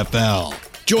 the UFL.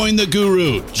 Join the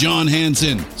guru, John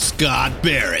Hansen, Scott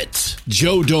Barrett,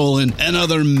 Joe Dolan, and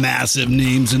other massive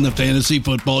names in the fantasy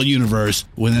football universe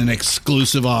with an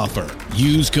exclusive offer.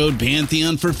 Use code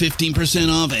Pantheon for 15%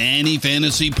 off any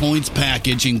Fantasy Points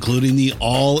package, including the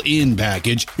all-in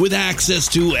package, with access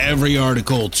to every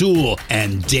article, tool,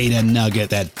 and data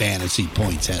nugget that Fantasy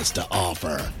Points has to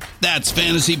offer. That's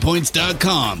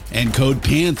FantasyPoints.com and code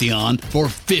Pantheon for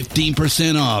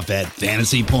 15% off at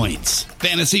Fantasy Points.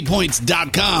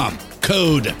 FantasyPoints.com,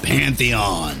 code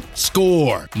Pantheon.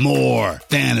 Score more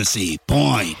fantasy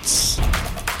points.